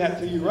that's doing that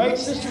to you, right?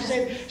 Sister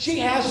Sandy, she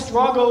has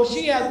struggles.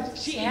 She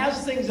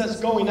has things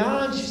that's going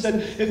on. She said,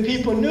 if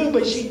people knew,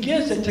 but she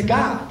gives it to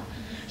God.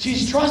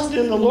 She's trusted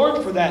in the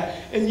Lord for that.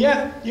 And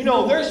yet,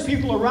 there's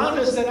people around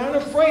us that aren't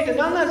afraid.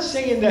 And I'm not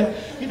saying that,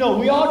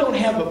 we all don't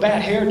have a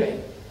bad hair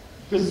day.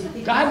 Because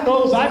God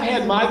knows I've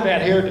had my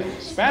bad hair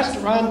days. Pastor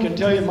Ron can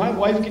tell you, my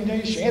wife can tell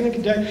you, Shannon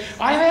can tell you.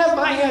 I have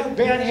my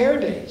bad hair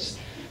days.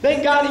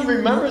 Thank God He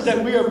remembers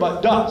that we are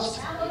but dust.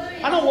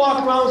 I don't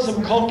walk around with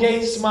some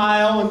Colgate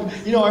smile and,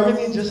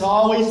 everything's just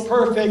always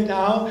perfect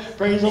now.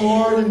 Praise the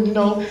Lord. And,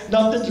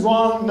 nothing's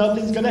wrong.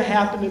 Nothing's going to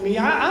happen to me.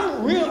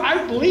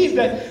 I believe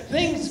that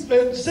things,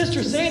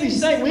 Sister Sandy's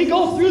saying, we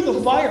go through the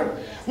fire.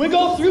 We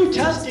go through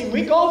testing.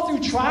 We go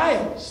through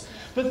trials.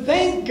 But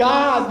thank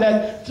God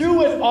that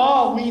through it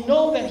all, we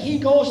know that He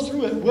goes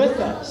through it with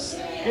us.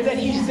 And that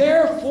He's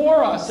there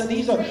for us. And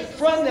He's a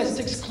friend that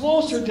sticks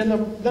closer than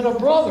a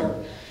brother.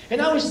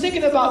 And I was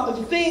thinking about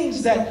the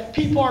things that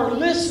people are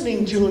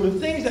listening to and the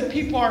things that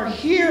people are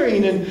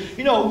hearing and,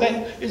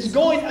 that is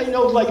going,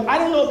 like, I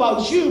don't know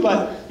about you,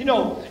 but,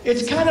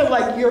 it's kind of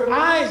like your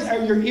eyes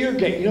are your ear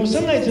gate.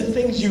 Sometimes the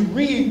things you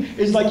read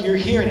is like you're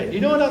hearing it. You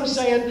know what I'm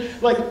saying?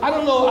 Like, I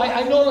don't know,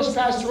 I noticed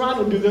Pastor Ron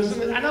will do this,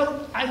 and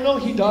I know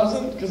he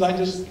doesn't because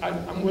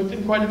I'm with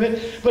him quite a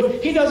bit,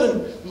 but he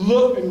doesn't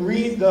look and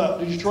read the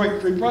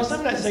Detroit Free Press.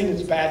 I'm not saying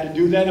it's bad to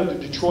do that, or the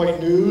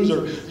Detroit News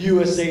or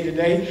USA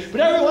Today,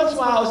 but every once in a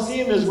while I'll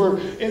see him as we're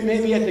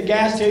maybe at the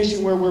gas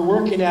station where we're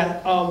working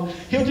at,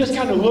 he'll just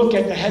kind of look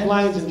at the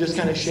headlines and just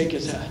kind of shake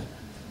his head.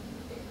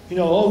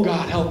 Oh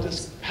God,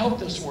 help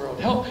this world,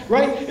 help,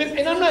 right?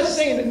 And I'm not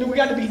saying that we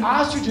got to be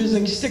ostriches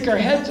and stick our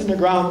heads in the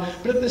ground,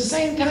 but at the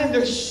same time,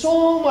 there's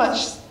so much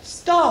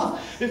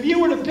stuff. If you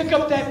were to pick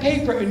up that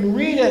paper and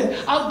read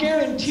it, I'll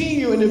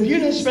guarantee you, and if you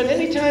didn't spend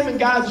any time in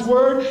God's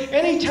Word,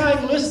 any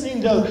time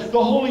listening to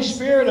the Holy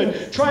Spirit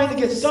and trying to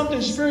get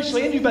something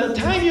spiritually into you, by the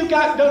time you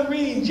got done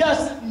reading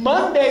just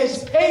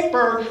Monday's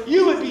paper,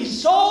 you would be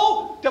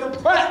so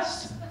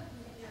depressed.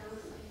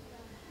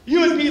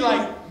 You would be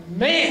like,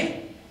 man,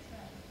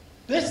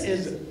 this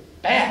is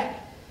bad.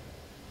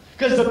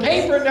 Because the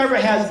paper never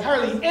has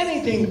hardly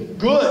anything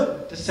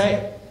good to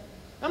say.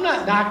 I'm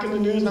not knocking the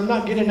news. I'm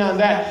not getting on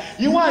that.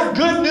 You want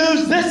good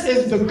news? This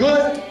is the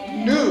good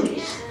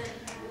news.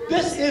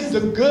 This is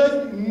the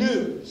good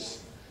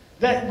news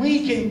that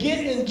we can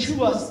get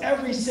into us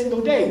every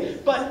single day.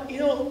 But, you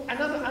know,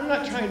 I'm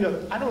not trying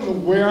to, I don't know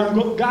where I'm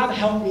going. God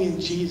help me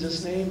in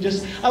Jesus' name.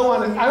 I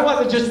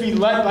want to just be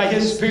led by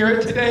His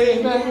Spirit today,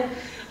 amen?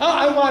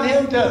 I want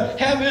Him to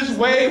have His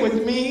way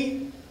with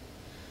me.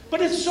 But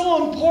it's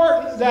so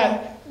important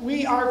that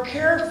we are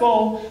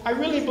careful, I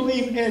really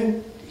believe,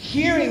 in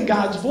hearing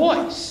God's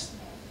voice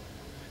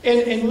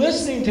and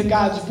listening to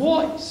God's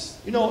voice.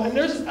 You know, and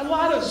there's a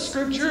lot of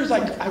scriptures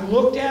I've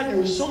looked at. There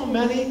were so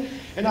many,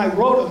 and I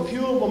wrote a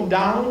few of them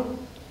down.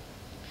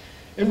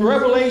 In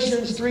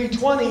Revelations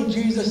 3:20,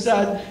 Jesus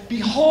said,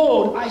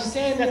 "Behold, I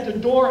stand at the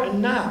door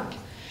and knock.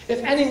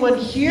 If anyone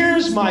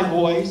hears my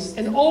voice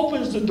and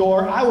opens the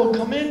door, I will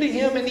come into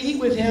him and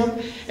eat with him,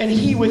 and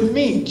he with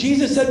me."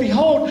 Jesus said,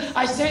 "Behold,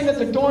 I stand at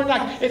the door and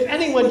knock. If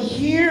anyone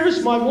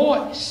hears my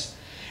voice."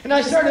 And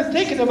I started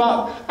thinking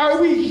about,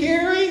 are we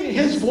hearing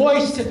His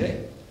voice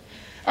today?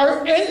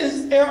 Are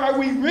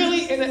we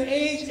really in an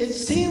age, it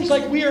seems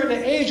like we are in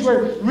an age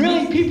where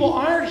really people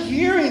aren't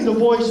hearing the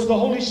voice of the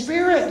Holy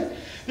Spirit.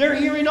 They're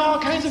hearing all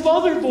kinds of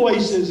other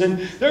voices, and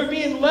they're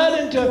being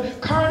led into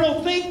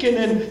carnal thinking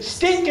and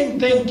stinking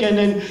thinking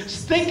and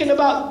thinking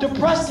about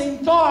depressing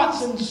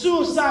thoughts and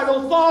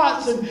suicidal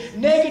thoughts and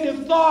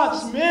negative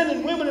thoughts. Men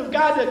and women of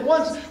God that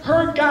once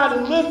heard God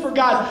and lived for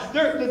God,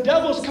 the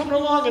devil's coming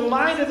along and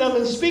lying to them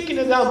and speaking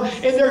to them,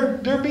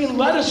 and they're being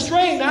led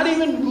astray, not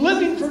even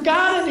living for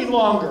God any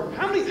longer.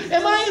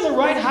 Am I in the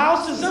right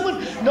house? Does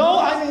someone know?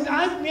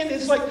 I mean,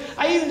 it's like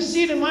I even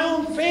see it in my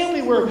own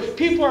family where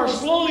people are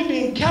slowly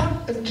being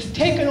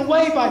taken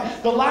away by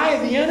the lie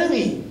of the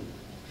enemy.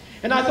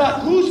 And I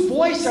thought, whose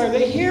voice are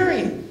they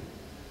hearing?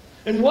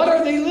 And what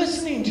are they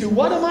listening to?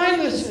 What am I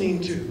listening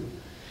to?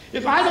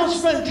 If I don't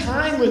spend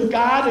time with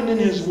God and in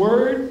His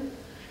Word,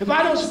 if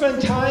I don't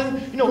spend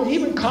time, you know,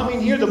 even coming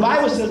here, the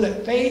Bible says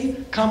that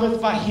faith cometh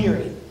by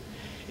hearing,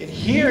 and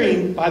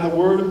hearing by the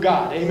Word of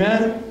God.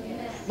 Amen?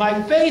 Yes.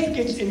 My faith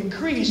gets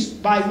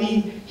increased by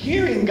me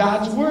hearing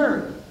God's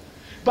Word,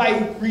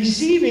 by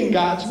receiving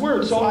God's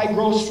Word, so I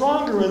grow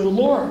stronger in the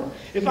Lord.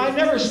 If I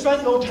never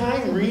spent no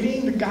time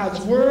reading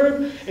God's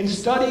Word and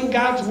studying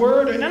God's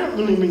Word, and I don't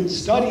really mean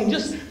studying,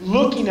 just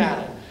looking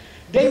at it.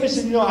 David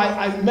said, you know,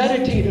 I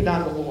meditated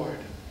on the Lord.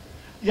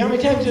 You know how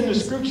many times in the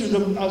scriptures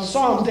of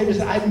Psalms, David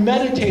said, I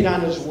meditate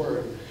on His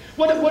Word.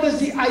 What is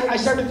he? I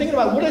started thinking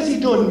about, what is he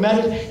doing?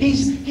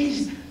 He's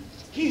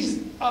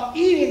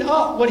eating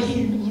up what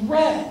he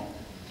read.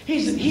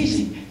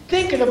 He's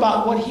thinking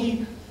about what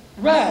he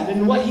read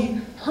and what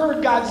he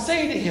heard God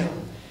say to him.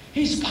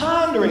 He's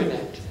pondering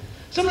it.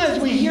 Sometimes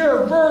we hear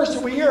a verse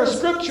or we hear a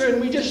scripture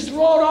and we just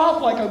throw it off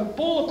like a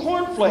bowl of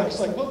cornflakes.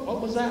 Like, what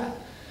was that?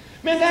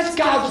 Man, that's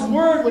God's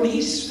Word. When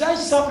He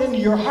says something into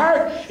your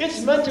heart,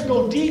 it's meant to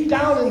go deep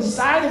down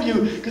inside of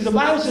you. Because the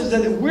Bible says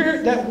that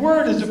that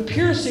Word is a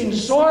piercing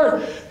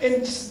sword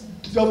and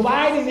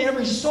dividing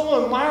every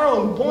soul and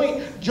marrow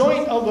and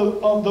joint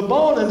of the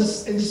bone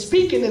and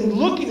speaking and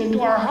looking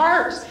into our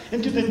hearts,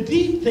 into the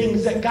deep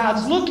things that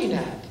God's looking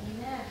at.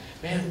 Amen.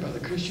 Man, Brother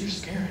Chris, you're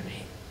scaring me.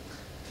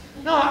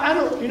 No, I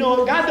don't, you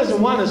know, God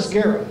doesn't want to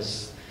scare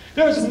us.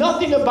 There's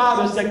nothing about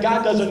us that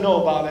God doesn't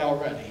know about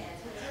already.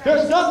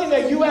 There's nothing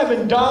that you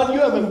haven't done, you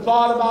haven't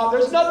thought about.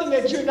 There's nothing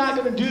that you're not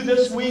going to do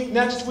this week,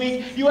 next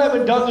week, you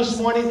haven't done this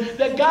morning,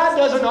 that God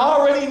doesn't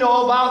already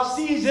know about,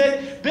 sees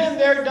it, been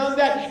there, done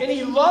that. And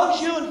He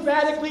loves you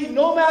emphatically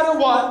no matter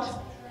what.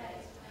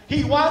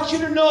 He wants you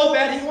to know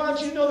that. He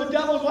wants you to know the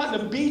devil's wanting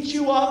to beat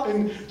you up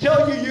and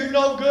tell you you're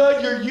no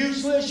good, you're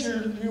useless,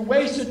 you're a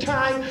waste of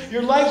time,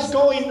 your life's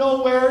going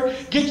nowhere,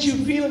 get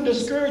you feeling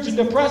discouraged and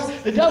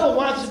depressed. The devil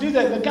wants to do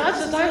that. But God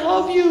says, I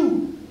love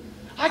you.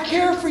 I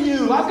care for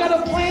you. I've got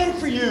a plan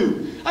for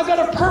you. I've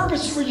got a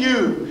purpose for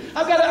you.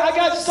 I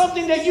got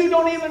something that you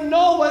don't even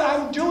know what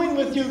I'm doing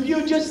with you. If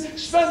you just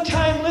spend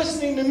time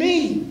listening to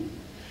me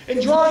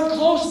and drawing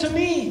close to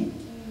me.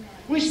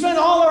 We spend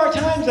all of our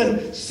times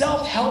on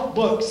self-help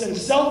books and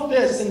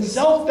self-this and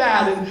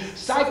self-that and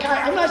psychiatry.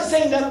 I'm not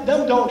saying that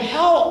them don't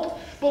help,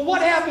 but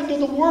what happened to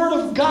the Word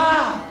of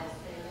God?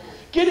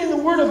 Getting the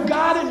Word of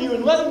God in you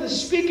and letting it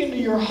speak into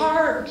your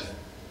heart.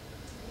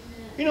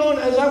 You know, and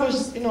as I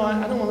was, you know,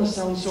 I don't want to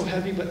sound so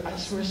heavy, but I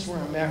swear where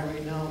I'm at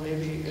right now.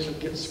 Maybe it'll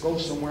go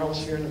somewhere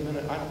else here in a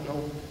minute. I don't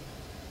know.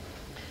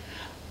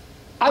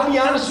 I'll be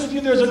honest with you,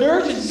 there's an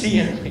urgency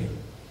in me.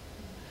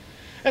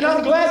 And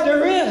I'm glad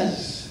there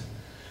is.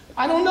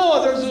 I don't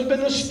know, there's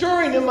been a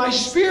stirring in my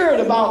spirit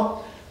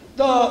about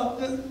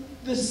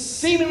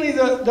this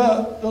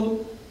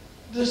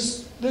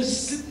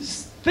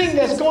thing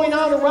that's going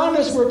on around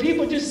us where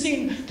people just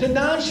seem to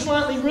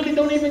nonchalantly really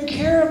don't even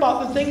care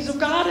about the things of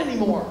God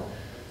anymore.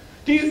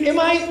 Am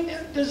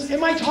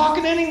I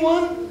talking to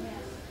anyone?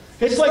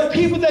 It's like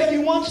people that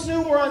you once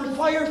knew were on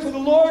fire for the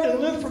Lord and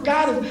lived for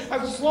God and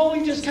have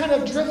slowly just kind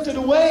of drifted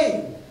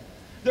away.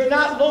 They're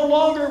no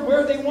longer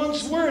where they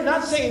once were.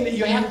 Not saying that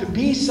you have to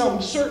be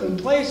some certain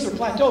place or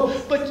plateau,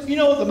 but you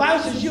know, the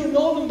Bible says you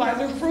know them by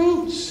their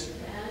fruits.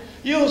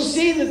 You'll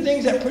see the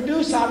things that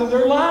produce out of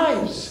their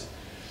lives.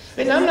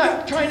 And I'm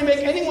not trying to make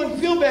anyone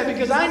feel bad,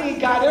 because I need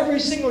God every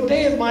single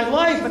day of my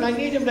life, and I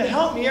need Him to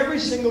help me every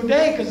single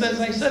day, because as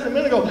I said a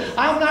minute ago,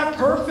 I'm not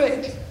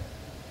perfect.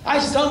 I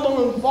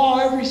stumble and fall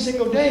every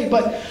single day.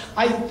 But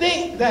I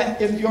think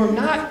that if you're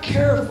not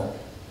careful,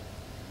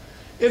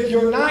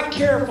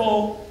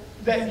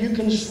 that you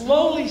can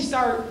slowly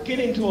start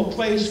getting to a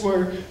place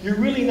where you're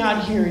really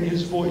not hearing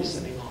His voice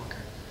any longer.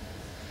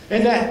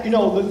 And that,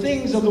 the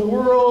things of the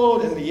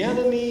world and the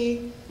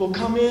enemy will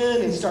come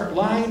in and start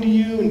lying to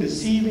you and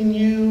deceiving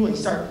you and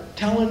start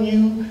telling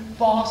you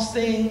false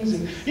things.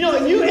 And,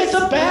 it's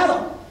a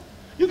battle.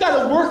 You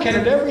got to work at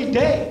it every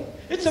day.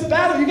 It's a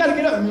battle. You got to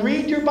get up and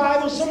read your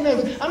Bible.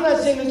 Sometimes, I'm not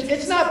saying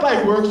it's not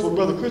by works. Well,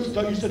 Brother Chris,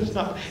 you said it's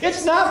not.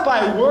 It's not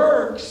by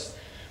works.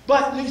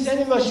 But at least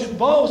any of us should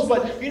boast.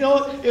 But,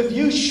 if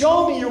you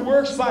show me your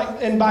works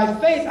by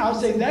faith, I'll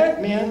say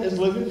that man is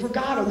living for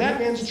God, or that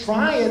man's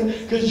trying,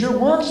 because your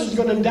works is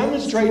going to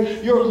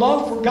demonstrate your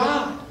love for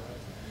God.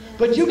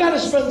 But you got to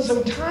spend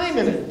some time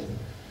in it.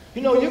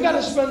 You got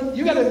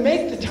to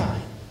make the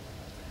time.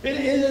 It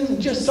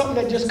isn't just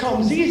something that just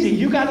comes easy.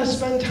 You got to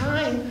spend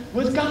time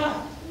with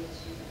God.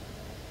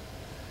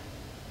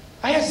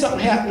 I had something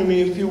happen to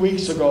me a few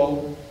weeks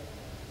ago.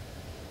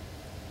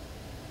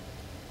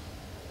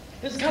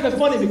 It's kind of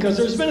funny, because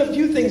there's been a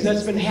few things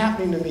that's been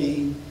happening to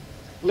me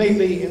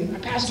lately.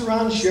 And Pastor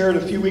Ron shared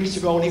a few weeks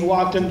ago, and he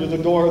walked into the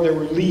door, there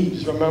were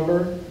leaves,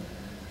 remember?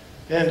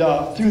 And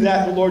through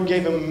that, the Lord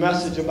gave him a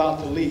message about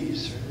the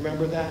leaves.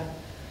 Remember that?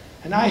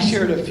 And I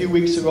shared a few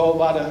weeks ago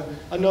about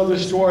another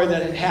story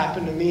that had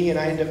happened to me, and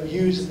I ended up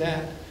using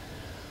that.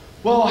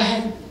 Well, I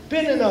had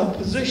been in a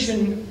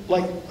position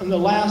like in the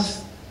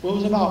last,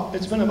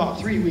 it's been about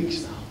 3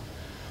 weeks now.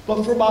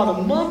 But for about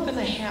a month and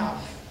a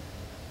half,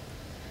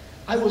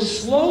 I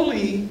was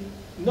slowly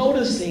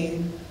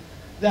noticing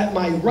that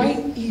my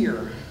right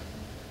ear,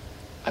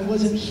 I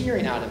wasn't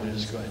hearing out of it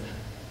as good.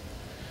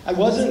 I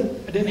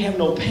didn't have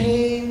no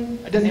pain.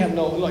 I didn't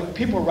have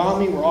people around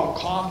me were all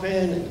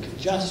coughing and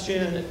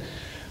congestion. And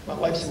my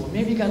wife said, well,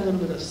 maybe you got a little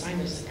bit of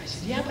sinus thing. I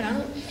said, yeah, but I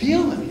don't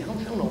feel anything. I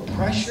don't feel no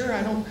pressure.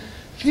 I don't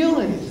feel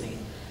anything.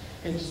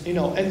 And,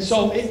 and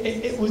so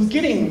it was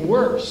getting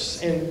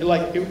worse. And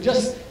it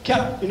just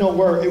kept,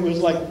 where it was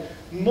like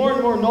more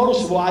and more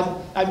noticeable.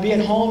 I'd be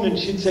at home and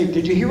she'd say,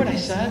 did you hear what I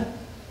said?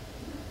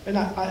 And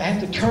I'd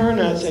have to turn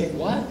and I'd say,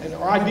 what?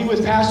 Or I'd be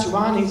with Pastor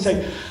Ron and he'd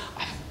say,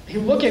 he'd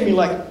look at me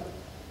like,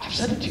 I've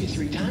said it to you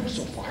 3 times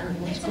so far,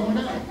 and what's going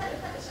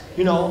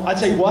on? I'd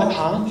say, what?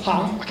 Huh?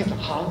 Huh? I kept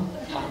on,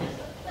 huh?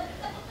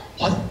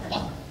 What?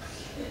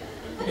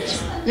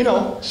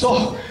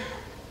 So,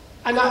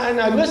 and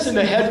I listen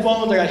to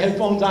headphones. I got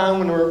headphones on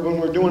when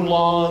we're doing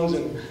lawns,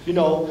 and,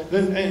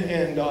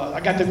 I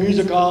got the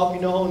music up,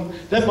 and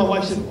then my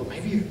wife said, well,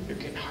 maybe you're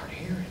getting hard of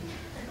hearing.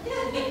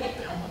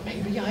 Well,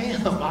 maybe I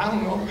am. I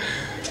don't know.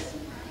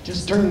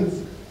 Just turned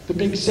the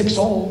big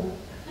 6-0.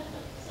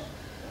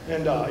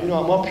 And,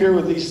 I'm up here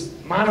with these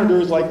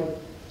monitors like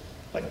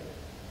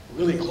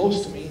really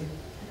close to me,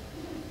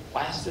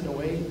 blasted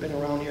away. Been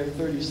around here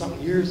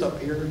 30-something years up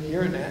here,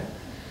 hearing that.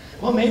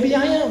 Well, maybe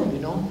I am,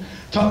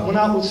 Went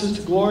out with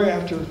Sister Gloria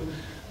after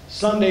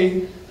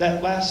Sunday,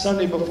 that last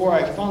Sunday before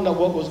I found out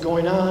what was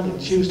going on,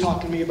 and she was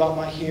talking to me about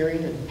my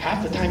hearing, and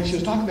half the time she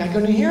was talking to me, I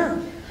couldn't hear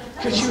her,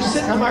 because she was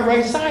sitting on my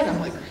right side. I'm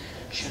like,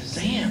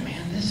 Shazam,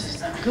 man, this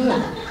is not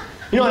good.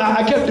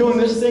 I kept doing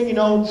this thing,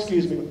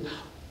 excuse me.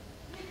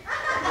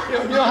 You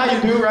know how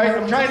you do, right?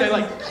 I'm trying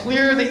to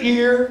clear the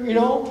ear,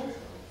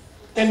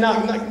 And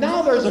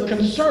now there's a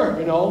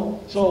concern,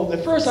 So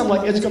at first I'm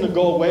like, it's going to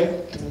go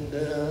away.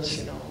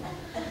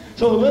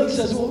 So Lynn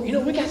says, well,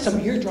 we got some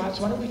eardrops.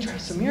 Why don't we try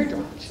some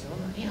eardrops?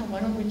 Yeah, why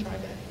don't we try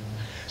that?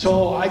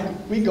 So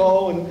we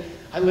go and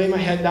I lay my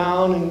head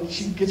down and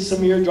she gets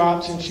some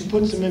eardrops and she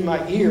puts them in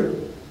my ear.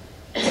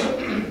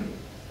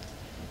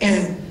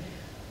 And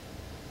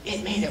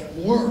it made it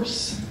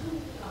worse.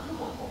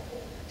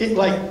 It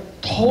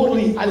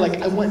totally,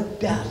 I went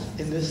deaf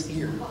in this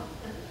ear.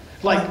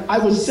 I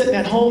was sitting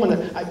at home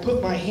and I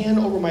put my hand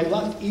over my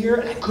left ear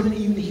and I couldn't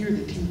even hear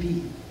the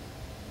TV.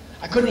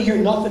 I couldn't hear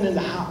nothing in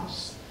the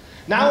house.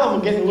 Now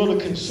I'm getting a little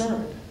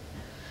concerned.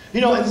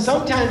 And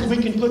sometimes we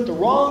can put the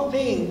wrong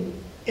thing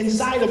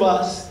inside of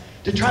us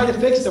to try to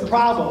fix the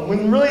problem,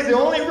 when really the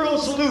only real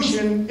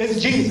solution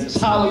is Jesus.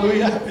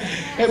 Hallelujah.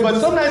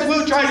 But sometimes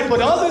we'll try to put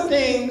other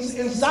things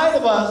inside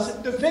of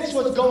us to fix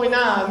what's going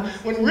on,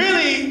 when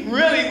really,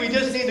 really we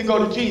just need to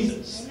go to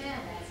Jesus.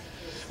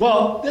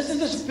 Well, this is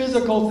this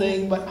physical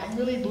thing, but I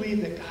really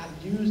believe that God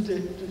used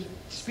it to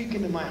speak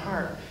into my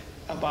heart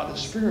about a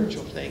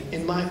spiritual thing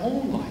in my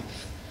own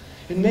life.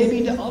 And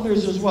maybe to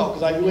others as well,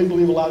 because I really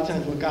believe a lot of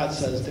times what God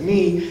says to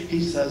me,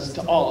 He says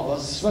to all of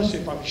us, especially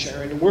if I'm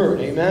sharing the Word.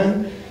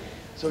 Amen?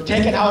 So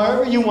take it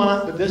however you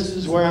want, but this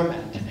is where I'm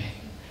at today.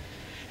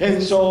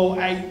 And so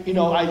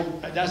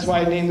that's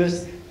why I named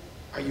this,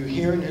 Are You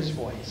Hearing His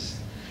Voice?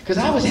 Because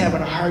I was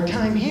having a hard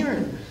time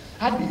hearing.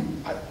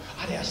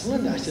 I'd ask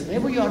Linda, I said,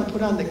 maybe you ought to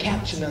put on the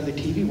caption on the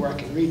TV where I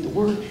can read the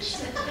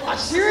words.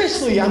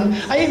 Seriously,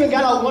 I even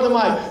got out one of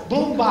my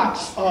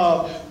boombox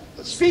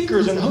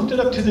speakers and hooked it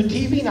up to the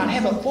TV, and I'd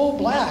have it full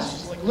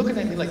blast. She's like looking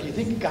at me like, you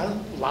think you got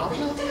it loud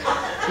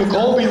enough?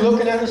 Nicole be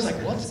looking at us like,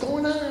 what's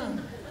going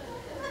on?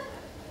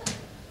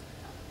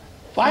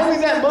 Finally,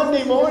 that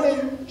Monday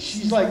morning,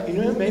 she's like, you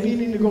know, maybe you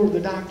need to go to the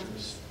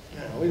doctors. You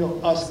know, we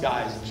don't, us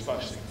guys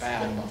especially,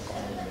 bad about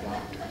going to the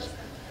doctors.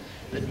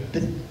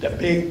 The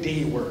big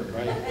D word,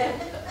 right?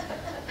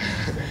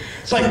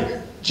 It's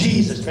like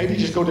Jesus. Maybe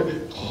just go to,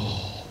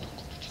 oh, don't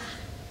go to Jesus.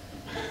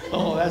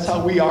 Oh, that's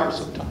how we are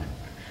sometimes.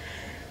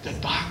 The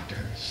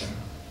doctors.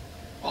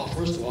 Well,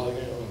 first of all,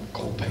 you know,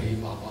 copay,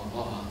 blah, blah,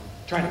 blah.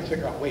 Trying to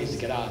figure out ways to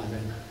get out of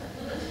it.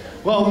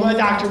 Well, my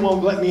doctor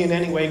won't let me in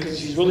anyway because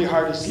she's really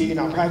hard to see, and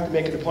I'll probably have to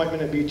make an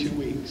appointment. It'll be 2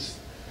 weeks.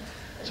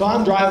 So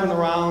I'm driving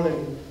around,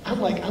 and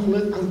I'm like,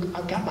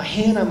 I've got my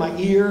hand on my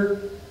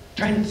ear,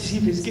 trying to see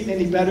if it's getting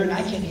any better, and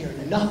I can't hear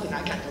nothing.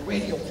 I got the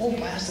radio full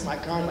blast in my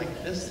car. I'm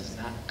like, this is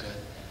not good.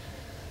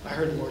 I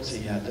heard the Lord say,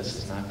 yeah, this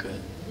is not good.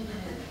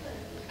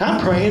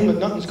 I'm praying, but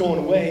nothing's going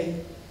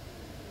away.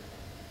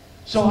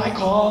 So I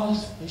call,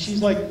 and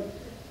she's like,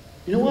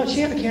 you know what? She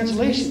had a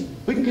cancellation.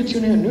 We can get you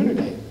in here at noon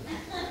today.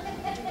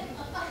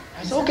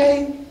 I said,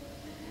 okay.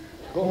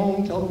 Go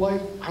home, tell the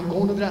wife, I'm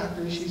going to the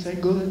doctor. She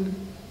said, good.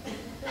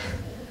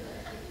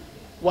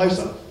 Wives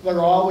are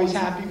always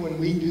happy when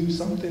we do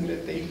something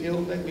that they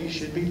feel that we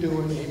should be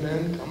doing.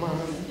 Amen. Come on.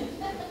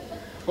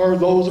 Or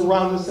those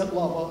around us that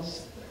love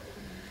us.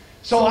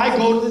 So I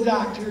go to the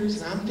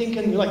doctors, and I'm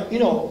thinking, like, you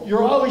know,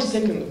 you're always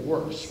thinking the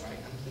worst, right?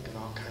 I'm thinking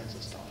all kinds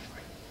of stuff,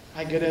 right?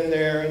 I get in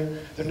there, and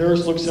the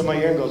nurse looks in my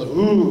ear and goes,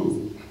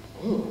 ooh,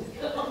 ooh.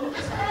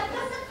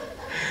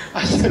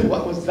 I said,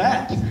 what was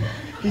that?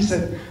 He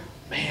said,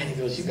 man, he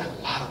goes, you got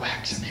a lot of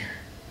wax in there.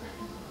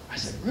 I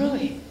said,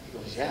 really? He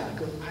goes, yeah. I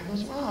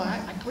goes, well,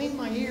 I cleaned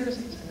my ears.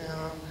 He said,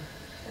 no.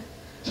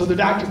 So the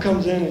doctor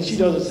comes in, and she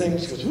does the thing.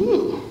 She goes,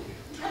 ooh.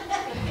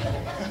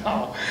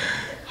 Oh.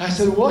 I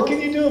said, what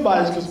can you do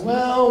about it? She goes,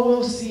 well,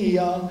 we'll see.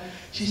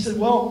 She said,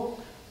 well,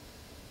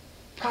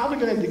 probably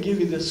going to have to give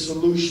you this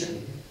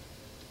solution.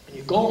 And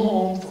you go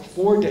home for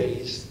 4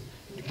 days,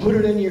 and you put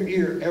it in your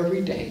ear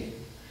every day.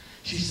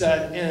 She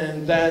said,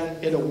 and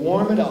then it'll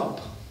warm it up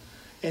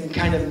and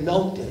kind of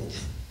melt it.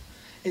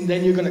 And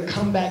then you're going to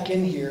come back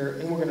in here,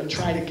 and we're going to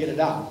try to get it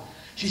out.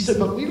 She said,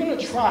 but we're going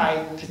to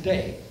try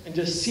today and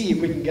just see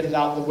if we can get it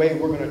out the way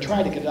we're going to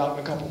try to get it out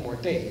in a couple more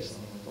days.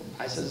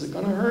 I said, is it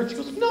going to hurt? She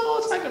goes, no,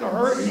 it's not going to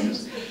hurt.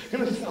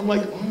 I'm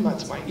like, oh,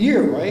 that's my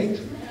ear, right?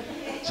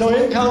 So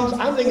in comes,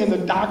 I'm thinking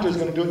the doctor's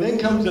going to do it. Then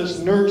comes this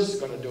nurse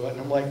going to do it.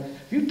 And I'm like,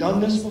 have you done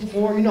this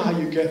before? You know how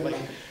you get, like,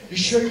 you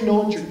sure you know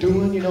what you're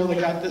doing? You know,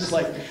 they got this,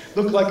 like,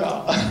 look like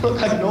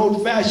an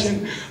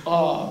old-fashioned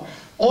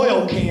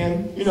oil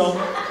can, you know.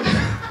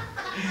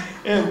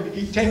 And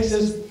he takes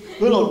this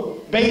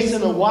little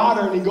basin of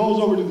water, and he goes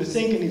over to the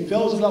sink, and he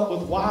fills it up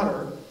with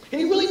water. And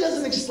he really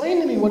doesn't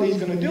explain to me what he's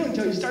going to do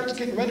until he starts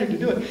getting ready to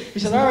do it. He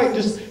said, all right,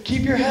 just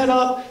keep your head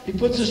up. He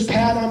puts his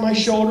pad on my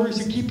shoulder. He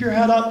said, keep your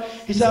head up.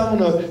 He said, I'm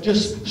going to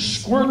just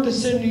squirt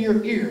this into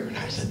your ear. And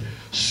I said,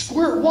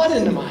 squirt what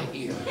into my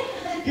ear?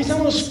 He said,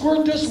 I'm going to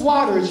squirt this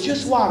water. It's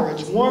just water.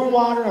 It's warm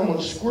water. I'm going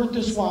to squirt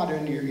this water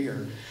into your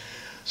ear.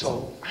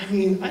 So, I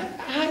mean, I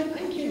can't,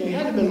 it had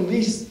to have been at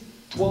least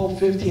 12,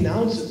 15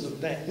 ounces of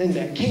that in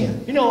that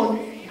can. You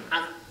know,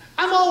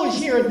 I'm always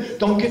hearing,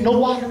 don't get no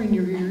water in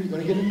your ear. You're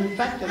going to get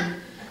infected.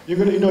 You're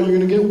going to, you're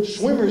going to get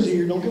swimmer's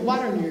ear. Don't get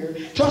water in your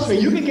ear. Trust me,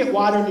 you can get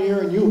water in your ear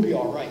and you'll be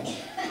all right.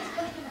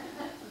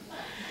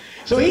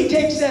 So he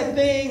takes that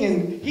thing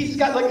and he's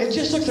got like, it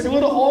just looks like a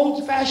little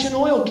old-fashioned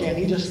oil can.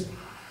 He just,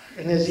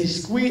 and as he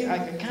squeezes, I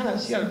can kind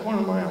of see out of the corner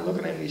of my eye, I'm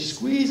looking at him, he's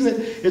squeezing it.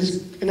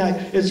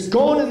 It's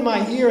going in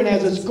my ear, and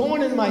as it's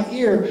going in my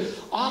ear,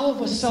 all of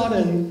a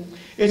sudden,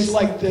 it's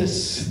like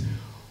this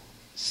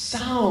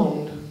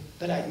sound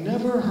that I'd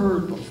never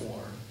heard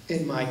before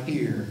in my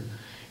ear.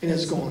 And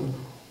it's going,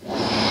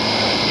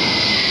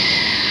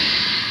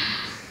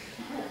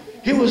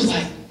 it was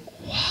like,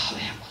 wow,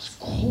 that was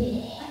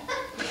cool.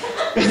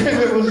 And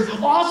it was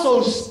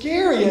also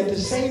scary at the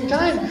same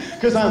time,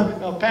 because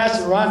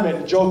Pastor Ron made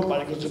a joke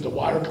about it. He goes, did the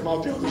water come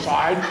out the other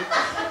side?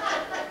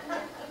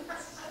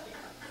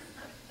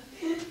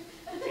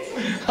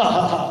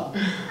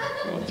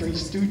 Three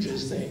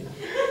Stooges thing.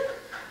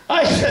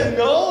 I said,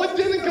 no, it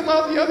didn't come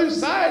out the other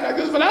side. I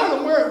goes, but I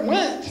don't know where it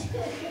went.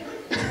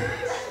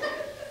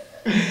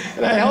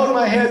 And I held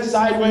my head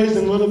sideways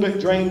and a little bit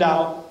drained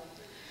out.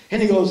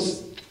 And he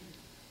goes,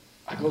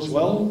 I goes,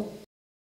 well,